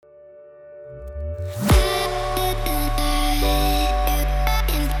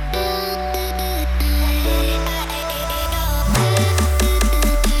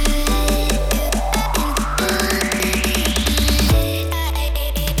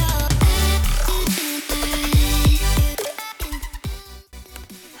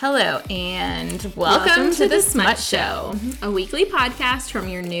Hello, and welcome to the Smut Show, a weekly podcast from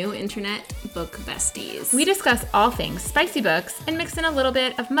your new internet book besties. We discuss all things spicy books and mix in a little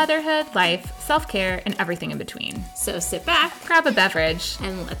bit of motherhood, life, self-care, and everything in between. So sit back, grab a beverage,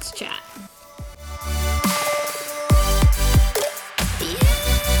 and let's chat.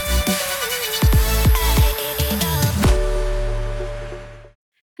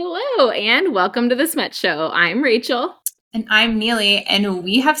 Hello, and welcome to the Smut Show. I'm Rachel. And I'm Neely, and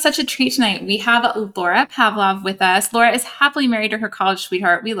we have such a treat tonight. We have Laura Pavlov with us. Laura is happily married to her college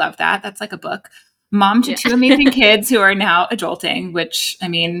sweetheart. We love that. That's like a book. Mom to two amazing kids who are now adulting, which, I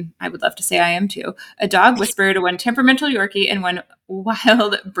mean, I would love to say I am too. A dog whisperer to one temperamental Yorkie and one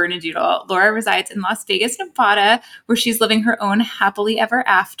wild Bernedoodle. Laura resides in Las Vegas, Nevada, where she's living her own happily ever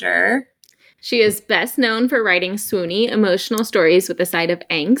after. She is best known for writing swoony, emotional stories with a side of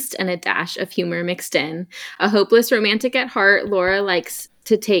angst and a dash of humor mixed in. A hopeless romantic at heart, Laura likes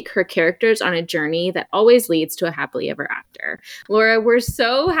to take her characters on a journey that always leads to a happily ever after. Laura, we're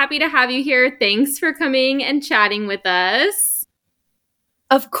so happy to have you here. Thanks for coming and chatting with us.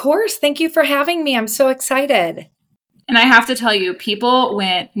 Of course. Thank you for having me. I'm so excited. And I have to tell you, people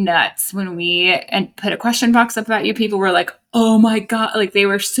went nuts when we put a question box up about you. People were like, oh my God, like they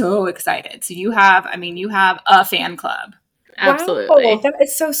were so excited. So you have a fan club. Absolutely. Wow, that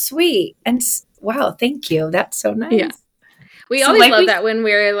is so sweet. And wow, thank you. That's so nice. Yeah. We always love that when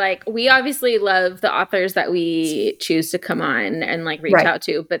we're like, we obviously love the authors that we choose to come on and like reach out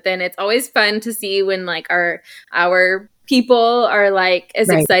to. But then it's always fun to see when like our people are like as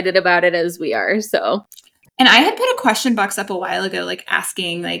excited about it as we are. So. And I had put a question box up a while ago, like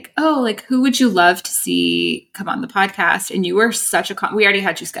asking like, oh, like who would you love to see come on the podcast? And you were such we already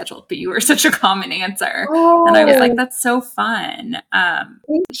had you scheduled, but you were such a common answer. Oh, and I was like, that's so fun.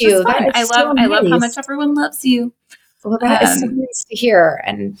 Thank you. I love how much everyone loves you. Well, that is so nice to hear.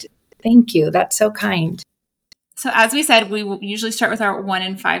 And thank you. That's so kind. So as we said, we will usually start with our 1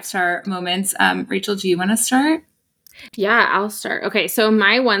 and 5-star moments. Rachel, do you want to start? Yeah, I'll start. Okay. So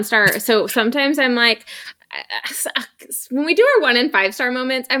my 1-star. So sometimes I'm like, when we do our 1 and 5-star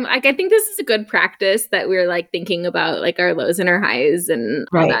moments, I'm like, I think this is a good practice that we're like thinking about like our lows and our highs and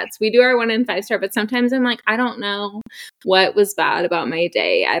all that. So we do our 1 and 5-star, but sometimes I'm like, I don't know what was bad about my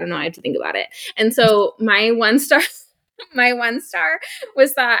day. I don't know. I have to think about it. And so my 1-star,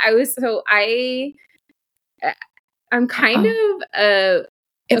 was that I'm kind of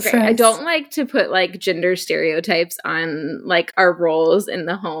okay, I don't like to put like gender stereotypes on like our roles in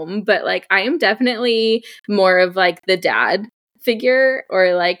the home, but like I am definitely more of like the dad figure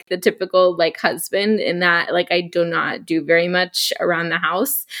or like the typical like husband in that like I do not do very much around the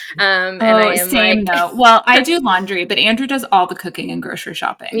house. And I am same though. Well, I do laundry, but Andrew does all the cooking and grocery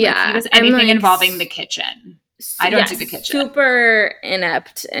shopping. Yeah. Like, he does anything involving the kitchen. I don't do the kitchen. Super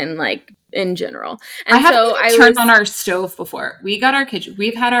inept and like in general. And I haven't turned on our stove before. We got our kitchen.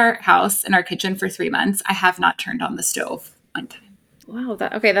 We've had our house and our kitchen for 3 months. I have not turned on the stove one time. Wow.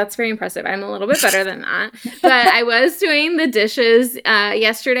 That's very impressive. I'm a little bit better than that. But I was doing the dishes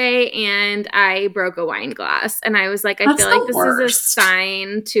yesterday and I broke a wine glass. And I was like, I feel like this is a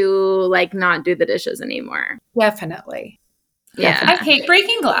sign to like not do the dishes anymore. Definitely. Yeah. I hate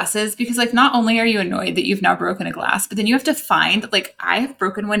breaking glasses because like not only are you annoyed that you've now broken a glass, but then you have to find like I have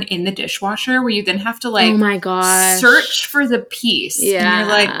broken one in the dishwasher where you then have to like oh my gosh, search for the piece. Yeah. And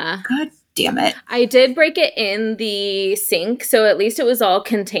you're like, God damn it. I did break it in the sink, so at least it was all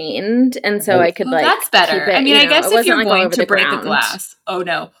contained. And so I could like that's better. keep it, I mean, I guess if you're like going to break ground. a glass. Oh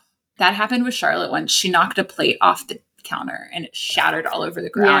no. That happened with Charlotte once. She knocked a plate off the counter and it shattered all over the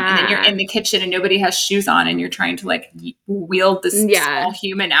ground. And then you're in the kitchen and nobody has shoes on and you're trying to like wield this small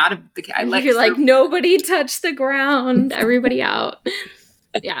human out of the you're like nobody touched the ground, everybody out.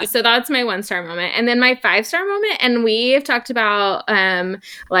 Yeah, so that's my 1-star moment. And then my 5-star moment, and we've talked about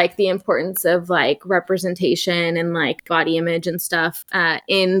like the importance of like representation and like body image and stuff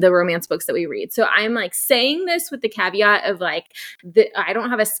in the romance books that we read. So I'm like saying this with the caveat of like I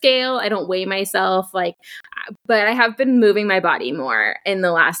don't have a scale, I don't weigh myself, like, but I have been moving my body more in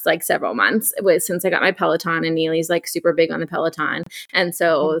the last like several months since I got my Peloton, and Neely's like super big on the Peloton. And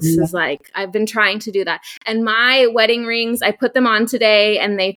so this is like, I've been trying to do that. And my wedding rings, I put them on today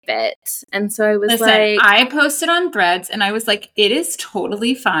and they fit. And so I was I posted on Threads and I was like, it is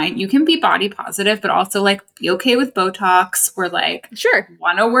totally fine. You can be body positive, but also like be okay with Botox or like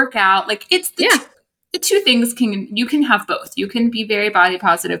want to work out. Like it's the two things you can have both. You can be very body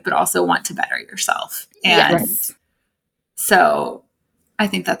positive, but also want to better yourself. And so I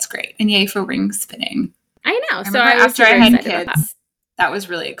think that's great. And yay for ring spinning. I know. After I had kids, that was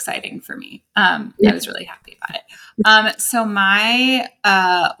really exciting for me. I was really happy about it. So my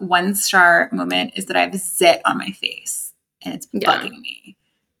 1-star moment is that I have zit on my face and it's bugging me.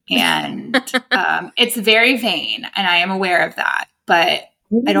 And it's very vain and I am aware of that, but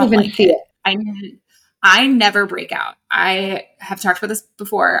I don't like it. I never break out. I have talked about this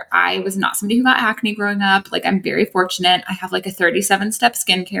before. I was not somebody who got acne growing up. Like, I'm very fortunate. I have like a 37-step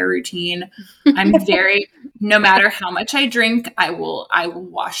skincare routine. I'm very, no matter how much I drink, I will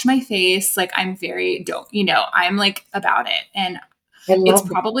wash my face. Like, I'm I'm like about it. And it's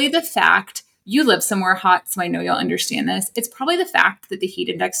probably the fact you live somewhere hot, so I know you'll understand this. It's probably the fact that the heat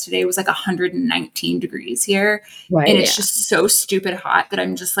index today was like 119 degrees here. Right, and it's just so stupid hot that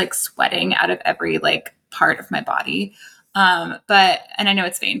I'm just like sweating out of every like part of my body. And I know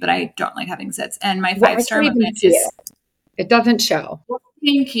it's vain, but I don't like having zits. And my 5-star moment is it doesn't show. Well,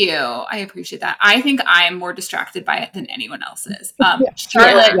 thank you. I appreciate that. I think I'm more distracted by it than anyone else is.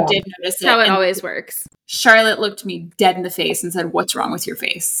 Charlotte did notice it. How it always works. Charlotte looked me dead in the face and said, "What's wrong with your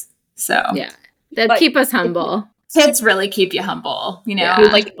face?" So that keep us humble. Kids really keep you humble, you know.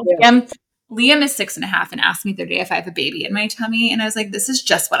 Like Liam is 6.5 and asked me the other day if I have a baby in my tummy, and I was like, "This is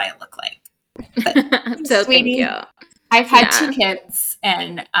just what I look like." But, so sweetie, thank you. I've had 2 kids,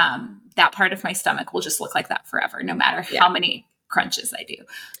 and that part of my stomach will just look like that forever, no matter how many crunches I do.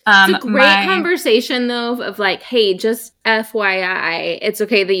 It's a great conversation though of like, hey, just FYI, it's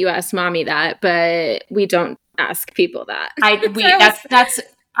okay that you asked mommy that, but we don't ask people that.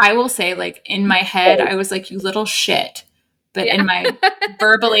 I will say, like, in my head, I was like, "You little shit." But in my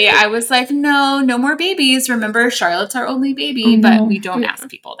verbally, I was like, no more babies. Remember, Charlotte's our only baby, but we don't ask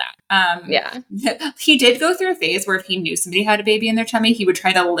people that. He did go through a phase where if he knew somebody had a baby in their tummy, he would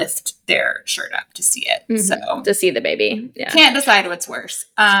try to lift their shirt up to see it. So to see the baby. Yeah. Can't decide what's worse.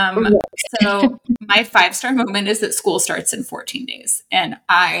 So my 5-star moment is that school starts in 14 days. And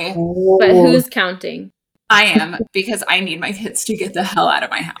but who's counting? I am, because I need my kids to get the hell out of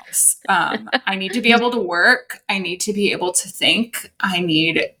my house. I need to be able to work. I need to be able to think. I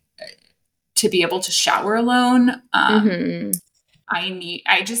need to be able to shower alone. I need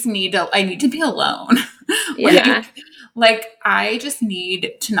to be alone. I just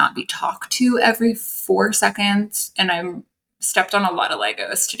need to not be talked to every 4 seconds. And I'm stepped on a lot of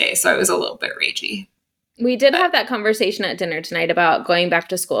Legos today, so I was a little bit ragey. We did have that conversation at dinner tonight about going back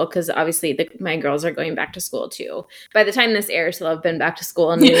to school, because obviously my girls are going back to school too. By the time this airs, they'll have been back to school.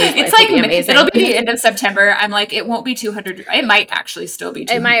 And it's like it'll be the end of September. I'm like, it won't be 200. It might actually still be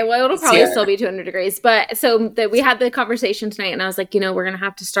 200. It might. Well, it'll probably still be 200 degrees. But so we had the conversation tonight, and I was like, we're gonna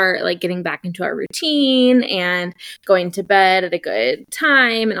have to start like getting back into our routine and going to bed at a good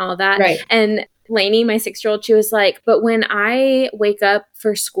time and all that. Right. And Lainey, my 6-year-old, she was like, but when I wake up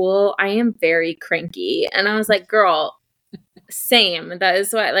for school, I am very cranky. And I was like, girl, same. That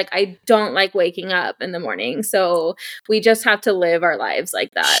is why, like, I don't like waking up in the morning. So we just have to live our lives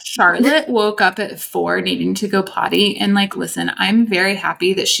like that. Charlotte woke up at 4 needing to go potty. And like, listen, I'm very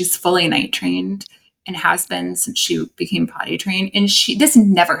happy that she's fully night trained and has been since she became potty trained. And this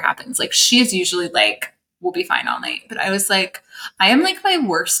never happens. Like, she is usually like, we'll be fine all night. But I was like, I am like my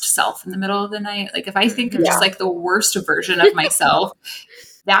worst self in the middle of the night. Like, if I think of just like the worst version of myself,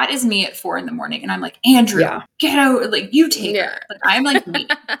 that is me at 4 a.m. And I'm like, Andrew, get out. Like, you take her. Like, I'm like me.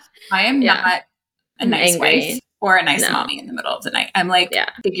 I am not a nice wife or a nice mommy in the middle of the night. I'm like,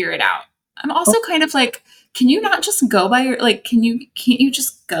 figure it out. I'm also kind of like, can you not just go by your, like, can't you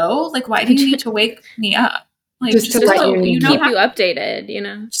just go? Like, why do you need to wake me up? Like, just to let keep you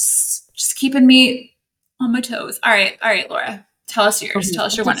updated, just keeping me on my toes. All right, Laura. Tell us yours. Tell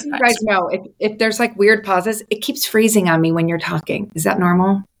us your 1 and 5. You guys know, if there's like weird pauses, it keeps freezing on me when you're talking. Is that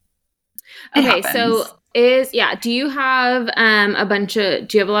normal? Okay, so do you have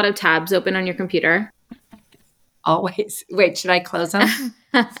do you have a lot of tabs open on your computer? Always. Wait, should I close them?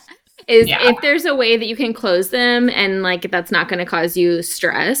 If there's a way that you can close them and like that's not going to cause you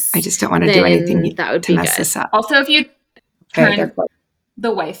stress, I just don't want to do anything that would to mess this up. Also, if you turn the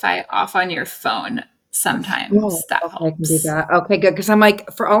Wi-Fi off on your phone, sometimes that helps. I can do that. Okay, good. Because I'm like,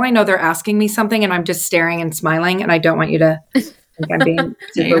 for all I know, they're asking me something and I'm just staring and smiling, and I don't want you to think I'm being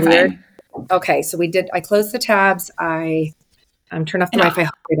super weird. Okay, so I closed the tabs. I turned off the Wi-Fi.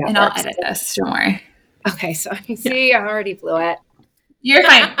 And I'll edit this. Don't worry. Okay, so see, I already blew it. You're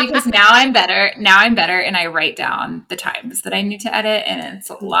fine, because now I'm better. And I write down the times that I need to edit, and it's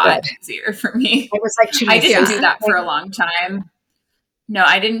a lot easier for me. I was like, I didn't do that for a long time. No,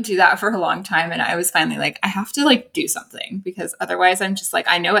 I didn't do that for a long time. And I was finally like, I have to like do something, because otherwise I'm just like,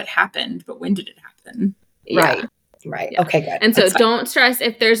 I know it happened, but when did it happen? Right. Right. Yeah. Okay, good. And so don't stress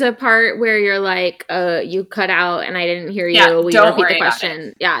if there's a part where you're like, you cut out and I didn't hear you. Will you repeat the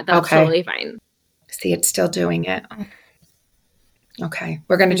question? Yeah, that's totally fine. See, it's still doing it. Okay.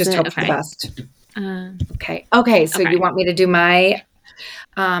 We're going to just hope for the best. Okay. So you want me to do my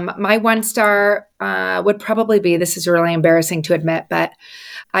 1 star would probably be, this is really embarrassing to admit, but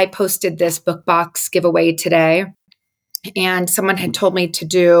I posted this book box giveaway today, and someone had told me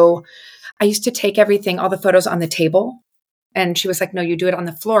I used to take all the photos on the table. And she was like, no, you do it on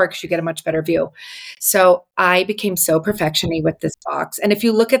the floor because you get a much better view. So I became so perfectiony with this box. And if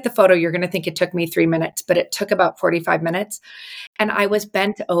you look at the photo, you're going to think it took me 3 minutes, but it took about 45 minutes. And I was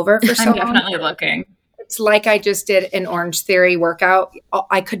bent over for so long. I'm definitely looking. It's like I just did an Orange Theory workout.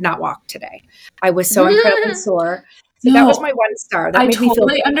 I could not walk today. I was so incredibly sore. So that was my 1 star. That I made me feel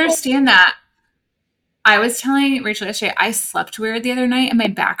totally understand that. I was telling Rachel yesterday, I slept weird the other night and my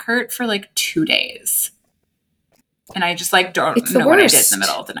back hurt for like 2 days. And I just like don't know what I did in the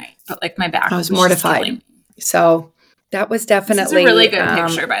middle of the night. But like my back was mortified. So that was definitely this is a really good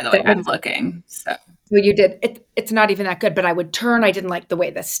picture, by the way. I'm looking. So well, you did. It's not even that good, but I would turn. I didn't like the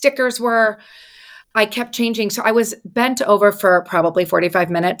way the stickers were. I kept changing. So I was bent over for probably 45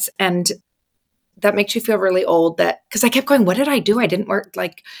 minutes. And that makes you feel really old because I kept going, what did I do? I didn't work.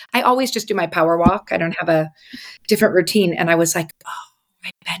 Like I always just do my power walk. I don't have a different routine. And I was like, oh, I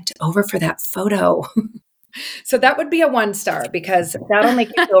bent over for that photo. So that would be a 1 star because that'll make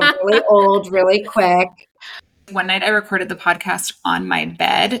you feel really old, really quick. One night I recorded the podcast on my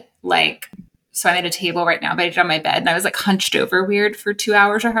bed, so I'm at a table right now, but I did it on my bed and I was like hunched over weird for 2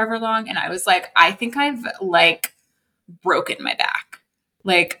 hours or however long. And I was like, I think I've like broken my back.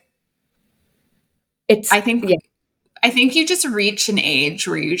 I think you just reach an age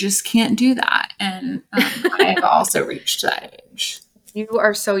where you just can't do that. And I've also reached that age. You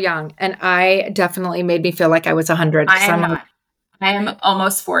are so young. And I definitely made me feel like I was 100. I am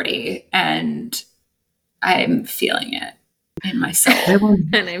almost 40 and I'm feeling it in my soul.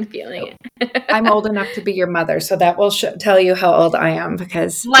 And I'm feeling it. I'm old enough to be your mother. So that will tell you how old I am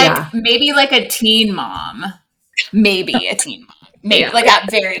because maybe like a teen mom, maybe a teen mom. Maybe at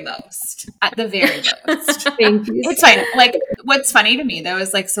the very most. Thank you. It's fine. Like what's funny to me though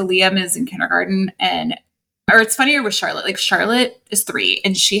is like, so Liam is in kindergarten or it's funnier with Charlotte. Like Charlotte is 3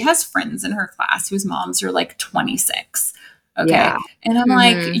 and she has friends in her class whose moms are like 26. Okay. Yeah. And I'm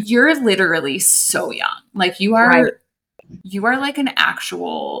like, you're literally so young. Like you are like an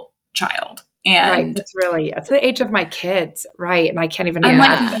actual child. And it's the age of my kids. Right. And I can't even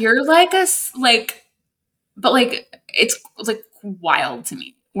like, you're like but like, it's like wild to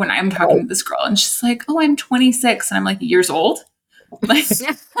me when I'm talking to this girl and she's like, oh, I'm 26. And I'm like, years old? Like,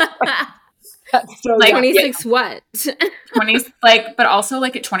 that's so like 26 what? 20 but also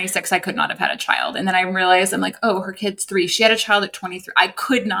like at 26 I could not have had a child. And then I realized I'm like, oh, her kid's 3. She had a child at 23. I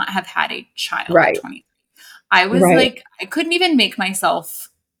could not have had a child at 23. I was like, I couldn't even make myself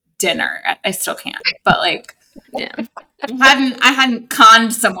dinner. I still can't. But like I hadn't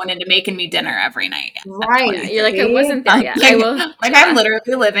conned someone into making me dinner every night. Right. You're like, it wasn't there yet. I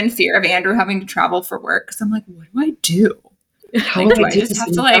literally live in fear of Andrew having to travel for work because I'm like, what do I do? Do I just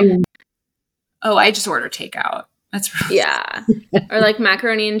have to I just order takeout. That's really or like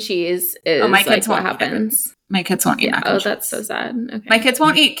macaroni and cheese is my kids what happens. My kids won't eat macaroni. Oh, that's so sad. Okay. My kids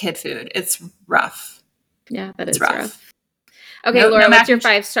won't eat kid food. It's rough. Yeah, that is rough. Okay, Laura, what's your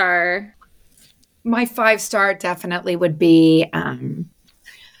 5 star? My 5 star definitely would be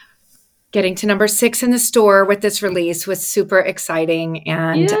getting to number 6 in the store with this release was super exciting.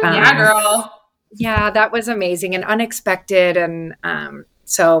 And girl. Yeah, that was amazing and unexpected. And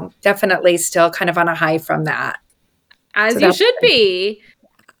so definitely still kind of on a high from that. As you should be.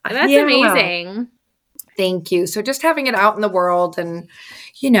 That's amazing. Thank you. So just having it out in the world and,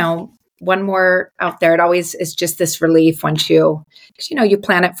 one more out there, it always is just this relief once you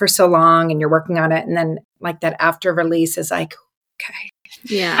plan it for so long and you're working on it. And then like that after release is like, okay.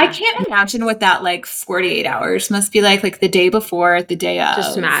 Yeah. I can't imagine what that like 48 hours must be like the day before, the day of.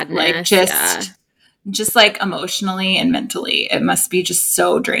 Just madness. Like just like emotionally and mentally, it must be just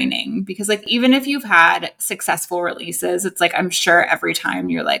so draining because like, even if you've had successful releases, it's like, I'm sure every time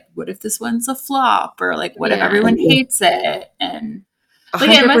you're like, what if this one's a flop or like, what if everyone hates it? And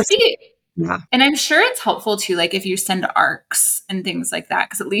like, it must be, and I'm sure it's helpful too. Like if you send arcs and things like that,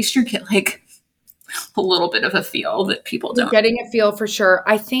 cause at least you get like a little bit of a feel that people don't. Getting a feel for sure.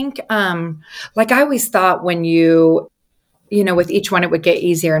 I think, like I always thought when with each one, it would get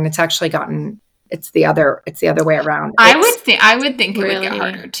easier and it's actually gotten, it's the other way around. I would think it would get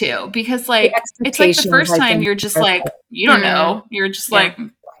harder too, because like, it's like the first time you're just like, you don't know. You're just like,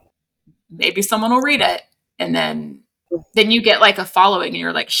 maybe someone will read it. And then you get like a following and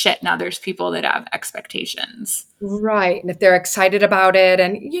you're like, shit, now there's people that have expectations. Right. And if they're excited about it,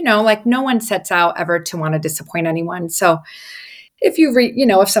 and, like no one sets out ever to want to disappoint anyone. So if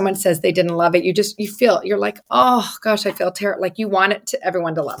if someone says they didn't love it, you're like, oh gosh, I feel terrible. Like you want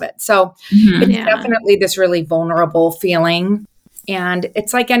everyone to love it. So it's definitely this really vulnerable feeling. And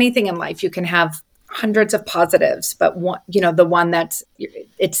it's like anything in life, you can have hundreds of positives, but the one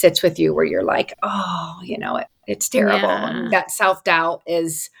it sits with you where you're like, oh, it's terrible. Yeah. And that self-doubt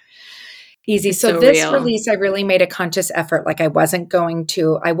is easy. It's So so this real. release, I really made a conscious effort. Like I wasn't going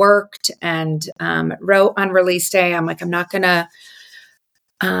to, I worked and wrote on release day. I'm like, I'm not going to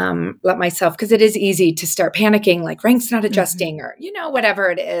let myself, because it is easy to start panicking, like rank's not adjusting or, whatever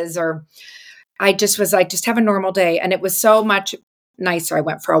it is. Or I just was like, just have a normal day. And it was so much nicer. I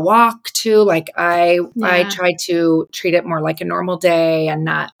went for a walk too. Like I tried to treat it more like a normal day and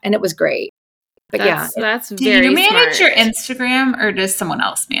it was great. But that's do very you manage smart. your Instagram or does someone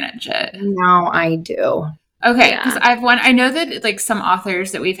else manage it? No, I do. Okay. Because I know that like some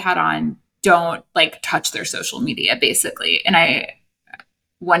authors that we've had on don't like touch their social media basically. And I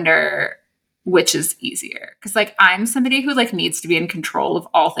wonder which is easier. Because like I'm somebody who like needs to be in control of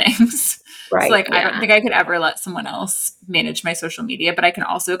all things. Right. So like I don't think I could ever let someone else manage my social media, but I can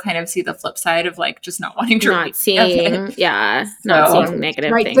also kind of see the flip side of like just not wanting to not seeing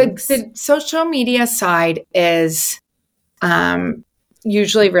negative things. The social media side is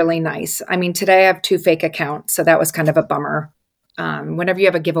usually really nice. I mean, today I have 2 fake accounts, so that was kind of a bummer. Whenever you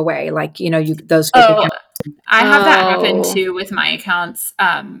have a giveaway, like those fake accounts. I have that happen too with my accounts.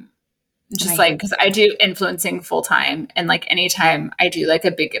 Just like, because I do influencing full time, and like anytime I do like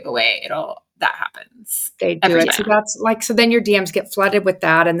a big giveaway, that happens. They do it. So that's like, so then your DMs get flooded with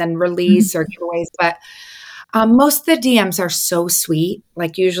that, and then release or giveaways. But most of the DMs are so sweet.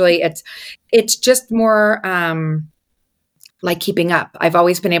 Like usually it's just more like keeping up. I've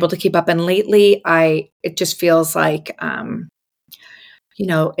always been able to keep up, and lately it just feels like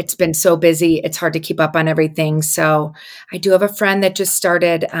it's been so busy. It's hard to keep up on everything. So I do have a friend that just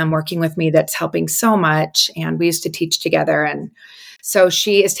started working with me that's helping so much. And we used to teach together. And so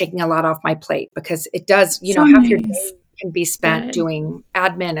she is taking a lot off my plate because it does, half your day can be spent doing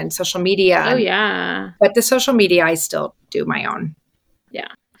admin and social media. Oh, yeah. But the social media, I still do my own. Yeah.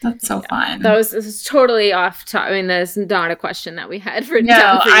 That's so fun. This is totally off topic. I mean, that's not a question that we had for No,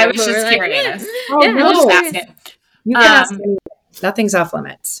 I was just curious. You can ask me. Nothing's off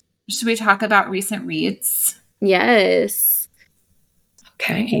limits. Should we talk about recent reads? Yes.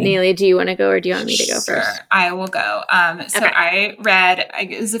 Okay. Neely, do you want to go or do you want me to go first? I will go. I read,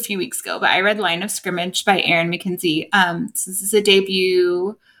 it was a few weeks ago, but I read Line of Scrimmage by Erin McKenzie. This is a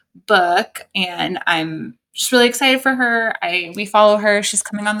debut book, and I'm just really excited for her. We follow her. She's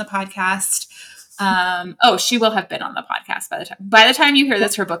coming on the podcast. She will have been on the podcast by the time you hear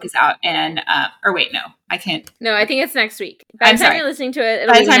this, her book is out. And, I can't. No, I think it's next week. By the time you're listening to it,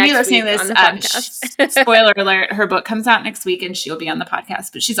 by the time you're listening to this, spoiler alert, her book comes out next week and she'll be on the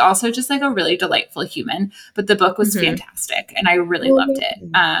podcast. But she's also just like a really delightful human. But the book was fantastic and I really loved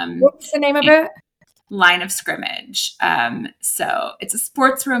it. What's the name of it? Line of Scrimmage. So it's a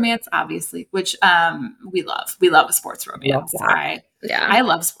sports romance, obviously, which we love. We love a sports romance. I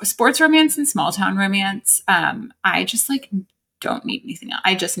love sports romance and small town romance. I just like don't need anything else.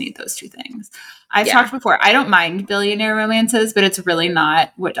 I just need those 2 things. I've talked before. I don't mind billionaire romances, but it's really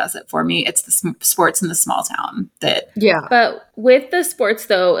not what does it for me. It's the sports in the small town that. Yeah. But with the sports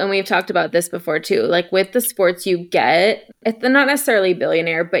though, and we've talked about this before too, like with the sports you get, not necessarily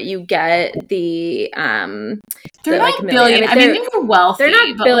billionaire, but you get the they're not billionaires. I mean, they're wealthy. They're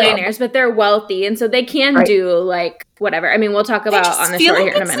not billionaires, but they're wealthy. And so they can do like whatever. I mean, we'll talk about on the show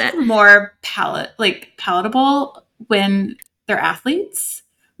here in a minute. Like more palatable when they're athletes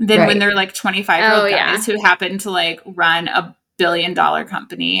than when they're like 25-year-old guys who happen to like run a $1 billion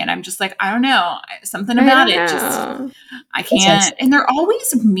company. And I'm just like, I don't know, something about it. Just, I can't. And they're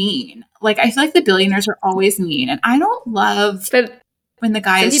always mean. Like, I feel like the billionaires are always mean. And I don't love when the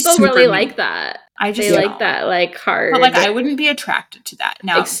guy is people super really mean. like that. They like that, like hard. But like, I wouldn't be attracted to that.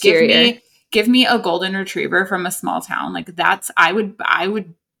 Now, give me a golden retriever from a small town. Like I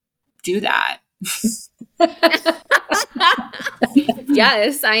would do that.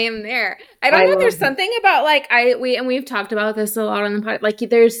 Yes, I am there. I don't know. There's something about like we've talked about this a lot on the podcast. Like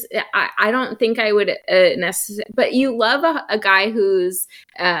I don't think I would necessarily, but you love a guy who's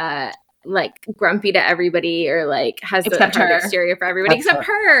like grumpy to everybody or like has the hard exterior for everybody except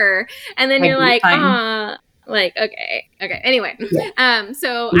her. And then you're like, Like, okay. Anyway,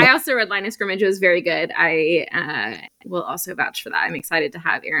 so Yeah. I also read Line of Scrimmage. It was very good. I will also vouch for that. I'm excited to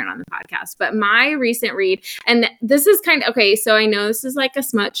have Erin on the podcast. But my recent read, and this is kind of, okay, so I know this is like a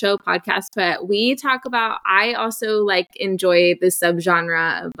smut show podcast, but we talk about, I also like enjoy the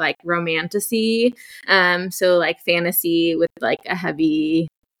subgenre of like romantasy. So like fantasy with like a heavy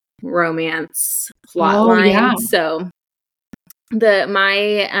romance plot line. Yeah. So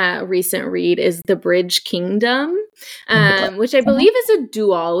my recent read is The Bridge Kingdom, which I believe is a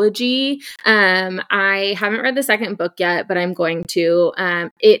duology. I haven't read the second book yet, but I'm going to.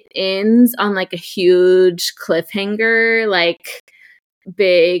 It ends on like a huge cliffhanger, like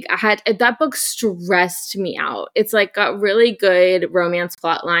big. That book stressed me out. It's like got really good romance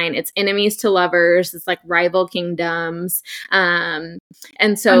plot line. It's enemies to lovers. It's like rival kingdoms. And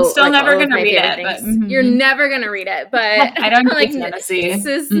so I'm still like, never all of gonna my read favorite it, things. but You're never gonna read it, but I don't like do fantasy. this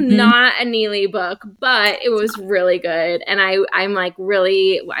is not a Neely book, but it was really good. And I'm like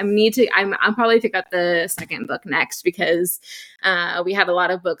really I'll probably pick up the second book next because we had a lot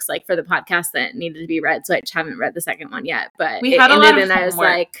of books like for the podcast that needed to be read, so I just haven't read the second one yet. But we had a lot of and I was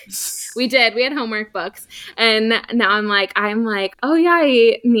like, we had homework books, and now I'm like, oh yeah,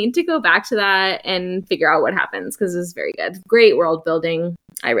 I need to go back to that and figure out what happens because it's very good, great world building.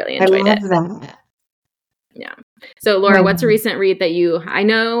 I really enjoyed it. That. Yeah. So Laura, what's a recent read that I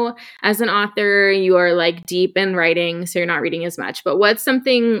know as an author, you are like deep in writing, so you're not reading as much, but what's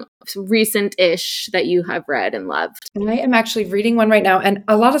something recent-ish that you have read and loved? I am actually reading one right now. And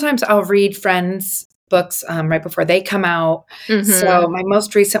a lot of times I'll read friends' books right before they come out. Mm-hmm. So my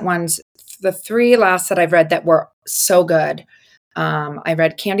most recent ones, the 3 last that I've read that were so good. I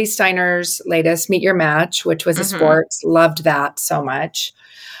read Candy Steiner's latest Meet Your Match, which was a sports. Loved that so much.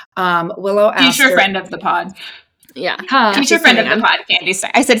 Willow Aster. Future friend of the pod. Yeah. Future friend of the pod, Candy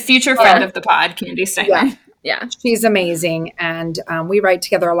Steiner. I said future friend of the pod, Candy Steiner. Yeah. She's amazing. And we write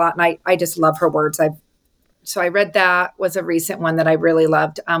together a lot. And I just love her words. So I read that, was a recent one that I really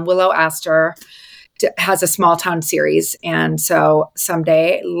loved. Willow Aster has a small town series. And so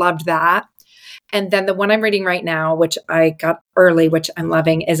Someday, loved that. And then the one I'm reading right now, which I got early, which I'm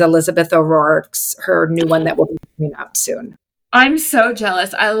loving, is Elizabeth O'Rourke's, her new one that will be coming out soon. I'm so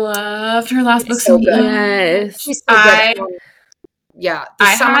jealous. I loved her last book so so good. Yes. She's so good. Yeah.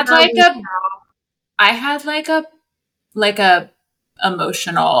 I had like a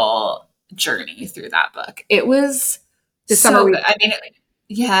emotional journey through that book. It was so good. I mean,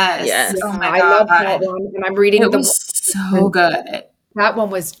 yes. Oh my God. I love that one. And I'm reading it was so good. That one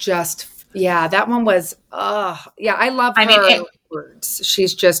was just, that one was, I love her words.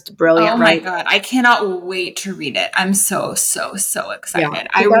 She's just brilliant. Oh my God. I cannot wait to read it. I'm so excited. Yeah,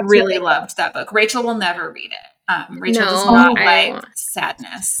 I really loved that book. Rachel will never read it. Rachel does not like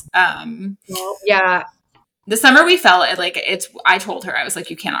sadness. Yeah. The summer we fell, I told her, I was like,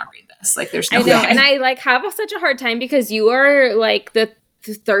 you cannot read this. Like, there's no way. And I like have such a hard time because you are like the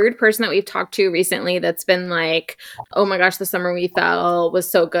third person that we've talked to recently that's been like, oh my gosh, The Summer We Fell was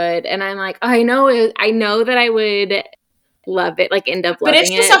so good. And I'm like, I know that I would love it, like end up loving it. But it's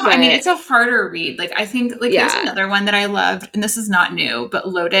just it's a harder read. Like, I think there's another one that I loved, and this is not new, but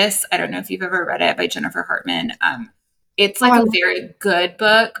Lotus, I don't know if you've ever read it, by Jennifer Hartman. It's like a very good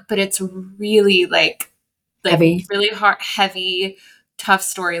book, but it's really like heavy. Really hard, heavy, tough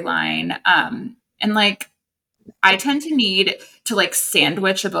storyline. And like, I tend to need to like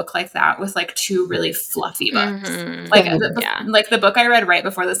sandwich a book like that with like 2 really fluffy books. Like the book I read right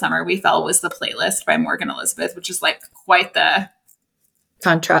before The Summer We Fell was The Playlist by Morgan Elizabeth, which is like quite the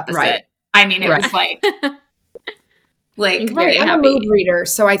contrast. Right. I mean, it was like I'm a mood reader,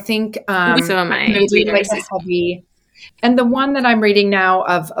 so I think so am I. Mood readers like heavy. And the one that I'm reading now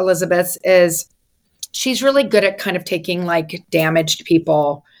of Elizabeth's is she's really good at kind of taking like damaged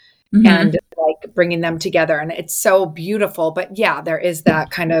people and like bringing them together. And it's so beautiful. But yeah, there is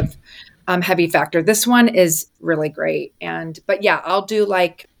that kind of heavy factor. This one is really great. But I'll do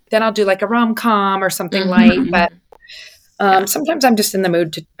like a rom-com or something light. But sometimes I'm just in the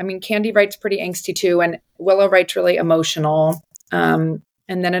mood Candy writes pretty angsty too. And Willow writes really emotional. And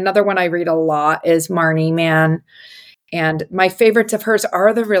then another one I read a lot is Marnie Man. And my favorites of hers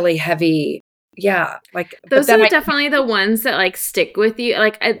are the really heavy. Yeah, like those are definitely the ones that like stick with you.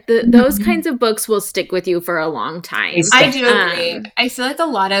 Like those kinds of books will stick with you for a long time. I do agree. I feel like a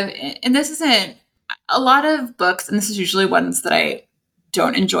lot of books, and this is usually ones that I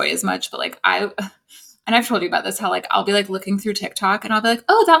don't enjoy as much, but like and I've told you about this, how like I'll be like looking through TikTok and I'll be like,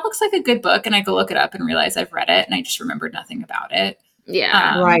 oh, that looks like a good book, and I go look it up and realize I've read it and I just remembered nothing about it.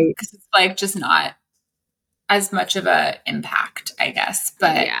 Yeah, right. Because it's like just not. as much of a impact, I guess.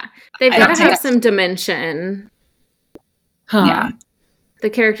 But yeah, they've got to have some dimension. Yeah. The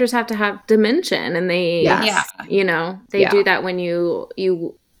characters have to have dimension, and they, you know, they do that when you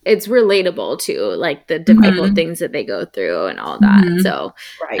it's relatable to like the difficult things that they go through and all that. So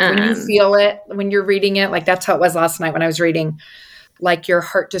when you feel it, when you're reading it, like that's how it was last night when I was reading, like your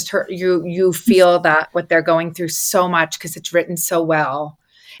heart just hurt. You feel that what they're going through so much because it's written so well.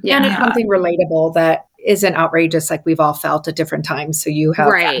 And it's something relatable that isn't outrageous, like we've all felt at different times. So you have,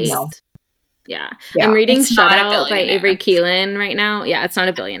 you know, Yeah. I'm reading Shut Out by Avery Keelan right now. Yeah, it's not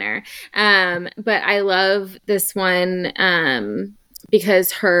a billionaire. But I love this one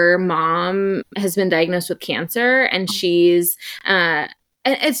because her mom has been diagnosed with cancer, and she's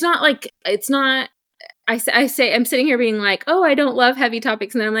it's not I say I'm sitting here being like, oh, I don't love heavy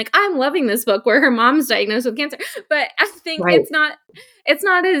topics, and then I'm like, I'm loving this book where her mom's diagnosed with cancer. But I think it's not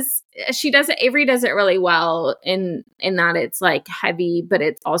as Avery does it really well in that it's like heavy, but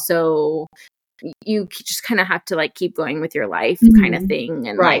it's also you just kind of have to like keep going with your life kind of thing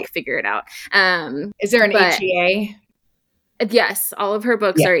and like figure it out. Is there an HEA? Yes, all of her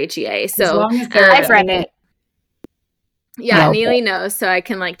books are HEA. So I've read it. Yeah, Neely knows, so I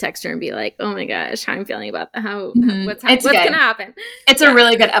can like text her and be like, "Oh my gosh, how I'm feeling about what's gonna happen." It's a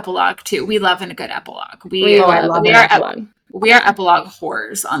really good epilogue too. We love a good epilogue. We are epilogue. We are epilogue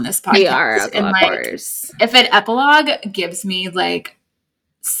whores on this podcast. We are epilogue whores. If an epilogue gives me like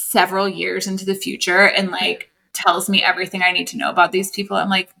several years into the future and like tells me everything I need to know about these people, I'm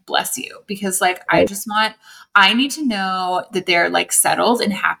like, bless you, because like I need to know that they're like settled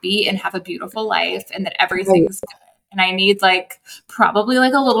and happy and have a beautiful life and that everything's good. And I need like probably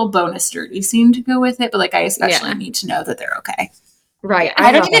like a little bonus dirty scene to go with it, but like I especially need to know that they're okay. Right.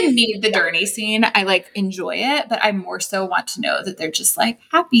 I don't even need the dirty scene. I like enjoy it, but I more so want to know that they're just like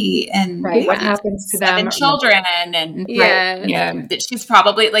happy and what happens to them, children, and that she's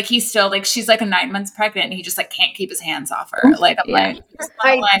probably like he's still like she's like 9 months pregnant and he just like can't keep his hands off her. Like I'm like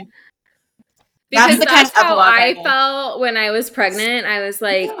because that's how I felt when I was pregnant. I was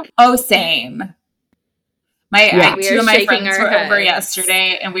like, oh, same. Two of my friends were over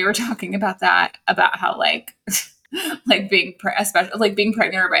yesterday, and we were talking about how like being especially like being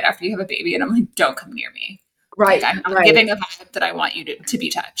pregnant right after you have a baby, and I'm like, don't come near me. Right. Like, I'm giving a vibe that I want you to be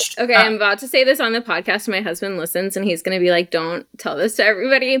touched. Okay, I'm about to say this on the podcast. My husband listens, and he's going to be like, don't tell this to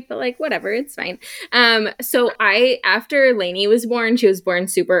everybody. But like, whatever, it's fine. So after Lainey was born, she was born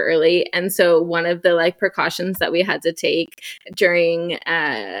super early. And so one of the like precautions that we had to take during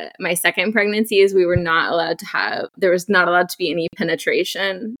my second pregnancy is there was not allowed to be any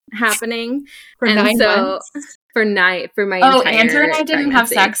penetration happening. For 9 months? For my entire Andrew and I didn't have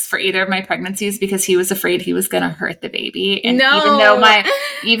pregnancy. sex for either of my pregnancies because he was afraid he was going to hurt the baby. And no.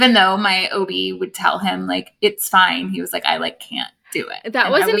 even though my OB would tell him like it's fine, he was like, I like can't do it.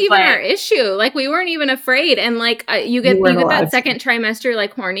 That wasn't even our issue. Like we weren't even afraid. And like you get that second trimester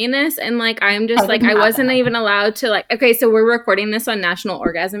like horniness, and like I'm just like I wasn't even allowed to like. Okay, so we're recording this on National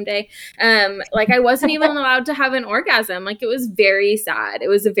Orgasm Day. Like I wasn't even allowed to have an orgasm. Like it was very sad. It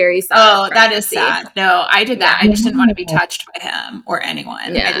was a very sad. That is sad. No, I did that. I just didn't want to be touched by him or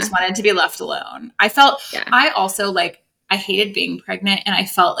anyone. I just wanted to be left alone. I felt. I also like I hated being pregnant, and I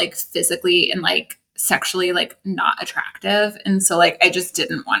felt like physically and like sexually like not attractive, and so like I just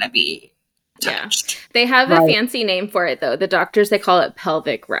didn't want to be touched. They have a fancy name for it though. The doctors, they call it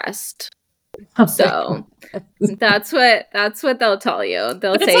pelvic rest. So that's what they'll tell you.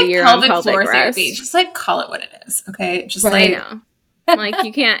 They'll say like you're on pelvic rest. Therapy. Just like call it what it is, okay? Just I know. Like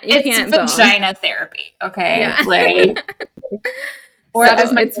you can't it's vagina therapy, okay? Yeah. Like or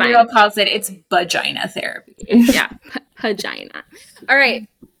as my 4-year-old calls it, it's vagina therapy. Yeah, vagina. All right.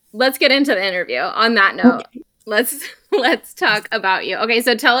 Let's get into the interview. On that note, let's talk about you. Okay,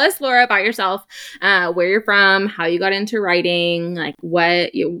 so tell us, Laura, about yourself, where you're from, how you got into writing, like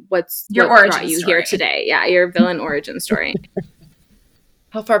what's your origin brought you here today. Yeah, your villain origin story.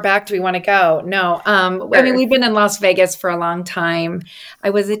 How far back do we want to go? No. I mean, we've been in Las Vegas for a long time. I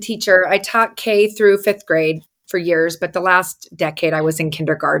was a teacher. I taught K through 5th grade for years, but the last decade I was in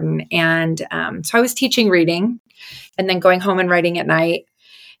kindergarten. And so I was teaching reading and then going home and writing at night.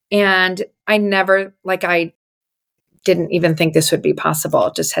 And I didn't even think this would be possible.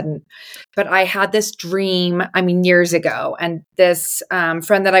 Just hadn't. But I had this dream, years ago. And this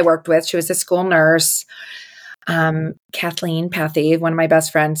friend that I worked with, she was a school nurse, Kathleen Pathy, one of my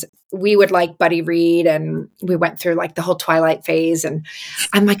best friends. We would like buddy read, and we went through like the whole Twilight phase. And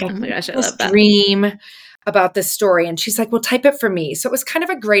I'm like, oh my gosh, I love that dream about this story. And she's like, well, type it for me. So it was kind of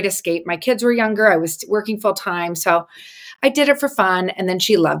a great escape. My kids were younger. I was working full time. So I did it for fun. And then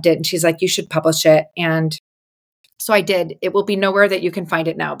she loved it. And she's like, you should publish it. And So I did. It will be nowhere that you can find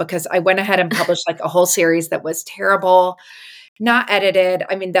it now because I went ahead and published like a whole series that was terrible, not edited.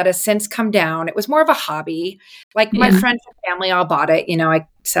 I mean, that has since come down. It was more of a hobby. Like my friends and family all bought it. You know, I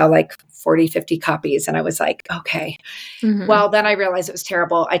sell like 40, 50 copies. And I was like, okay. Well, then I realized it was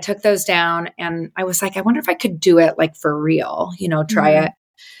terrible. I took those down and I was like, I wonder if I could do it like for real, you know, try it.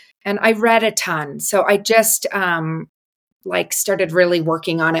 And I read a ton. So I just like started really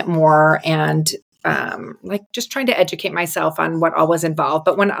working on it more and like just trying to educate myself on what all was involved.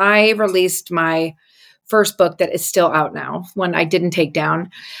 But when I released my first book that is still out now, one I didn't take down,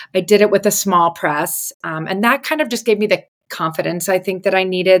 I did it with a small press. And that kind of just gave me the confidence I think that I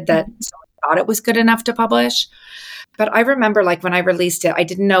needed, that someone thought it was good enough to publish. But I remember like when I released it, I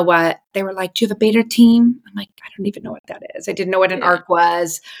didn't know what they were like, do you have a beta team? I'm like, I don't even know what that is. I didn't know what an ARC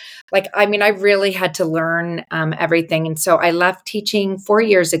was. Like, I mean, I really had to learn everything. And so I left teaching 4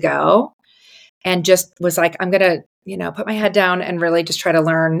 years ago and just was like, I'm going to, you know, put my head down and really just try to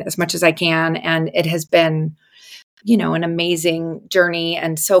learn as much as I can. And it has been, you know, an amazing journey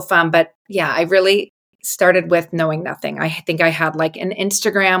and so fun. But yeah, I really started with knowing nothing. I think I had like an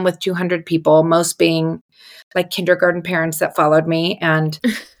Instagram with 200 people, most being like kindergarten parents that followed me. And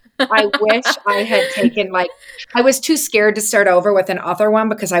I wish I had taken like, I was too scared to start over with an author one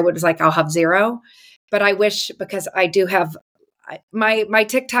because I was like, I'll have 0. But I wish, because I do have, my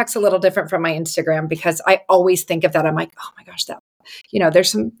TikTok's a little different from my Instagram because I always think of that. I'm like, oh my gosh, that, you know,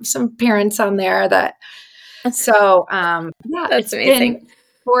 there's some parents on there that, so yeah, that's amazing. Been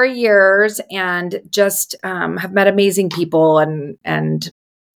 4 years and just have met amazing people. And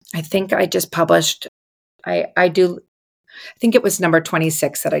I think I just published, I think it was number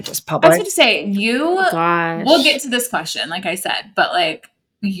 26 that I just published. I was going to say, we'll get to this question, like I said, but like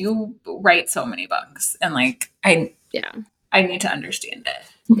you write so many books and like, I need to understand it.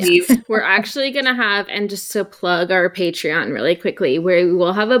 Yeah. We're actually going to have, and just to plug our Patreon really quickly, where we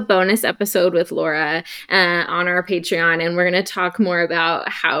will have a bonus episode with Laura on our Patreon. And we're going to talk more about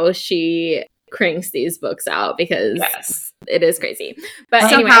how she cranks these books out because it is crazy. But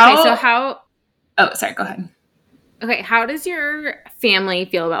so anyway, oh, sorry, go ahead. Okay, how does your family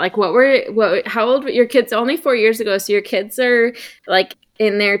feel about like how old were your kids? Only 4 years ago, so your kids are like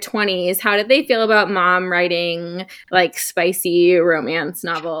in their 20s. How did they feel about mom writing like spicy romance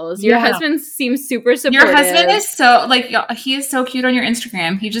novels? Your husband seems super supportive. Your husband is so like, he is so cute on your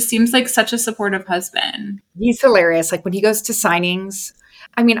Instagram. He just seems like such a supportive husband. He's hilarious. Like when he goes to signings,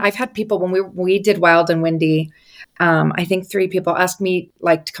 I mean, I've had people when we did Wild and Windy. I think 3 people asked me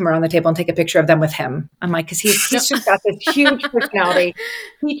like to come around the table and take a picture of them with him. I'm like, because he's just got this huge personality.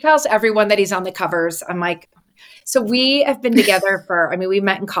 He tells everyone that he's on the covers. I'm like, so we have been together we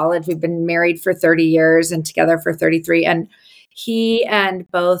met in college. We've been married for 30 years and together for 33. And he and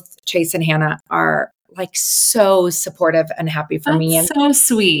both Chase and Hannah are like so supportive and happy for me. And so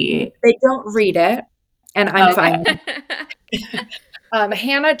sweet. They don't read it and I'm fine.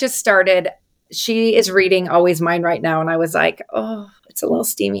 Hannah just started. She is reading Always Mine right now. And I was like, oh, it's a little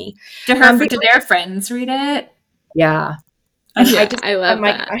steamy. Do their friends read it? Yeah. I love I'm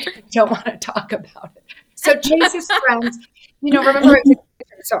that. Like, I don't want to talk about it. So Chase's friends, you know, remember,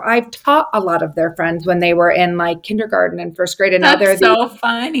 so I've taught a lot of their friends when they were in like kindergarten and first grade. And now they're so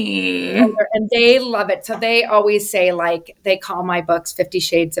funny. And they love it. So they always say like, they call my books 50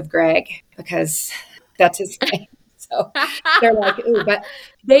 Shades of Greg because that's his name. So they're like, ooh, but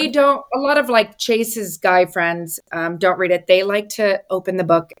they don't, a lot of like Chase's guy friends don't read it. They like to open the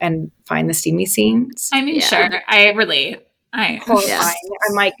book and find the steamy scenes. I mean, sure. I relate. I'm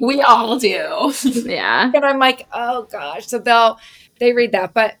like, we all do. Yeah. And I'm like, oh gosh. So they read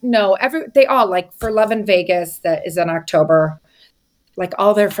that, but no, they all like for Love in Vegas that is in October. Like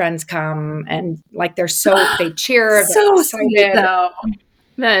all their friends come and like they cheer. So excited. Though.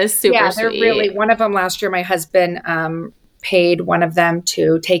 That is super sweet. They're really, one of them last year, my husband paid one of them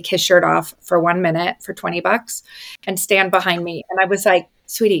to take his shirt off for 1 minute for $20 and stand behind me. And I was like,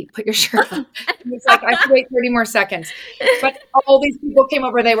 sweetie, put your shirt on. He's like, I have to wait 30 more seconds. But all these people came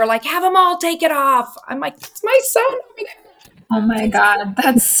over. They were like, have them all take it off. I'm like, it's my son over there. Oh my God.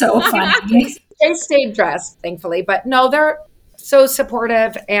 That's so funny. They stayed dressed, thankfully. But no, they're so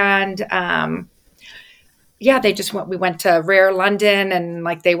supportive. And we went to Rare London and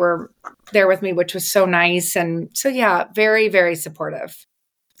like they were there with me, which was so nice. And so, yeah, very, very supportive.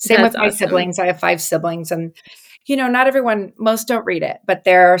 Same with my siblings. I have 5 siblings and, you know, not everyone, most don't read it, but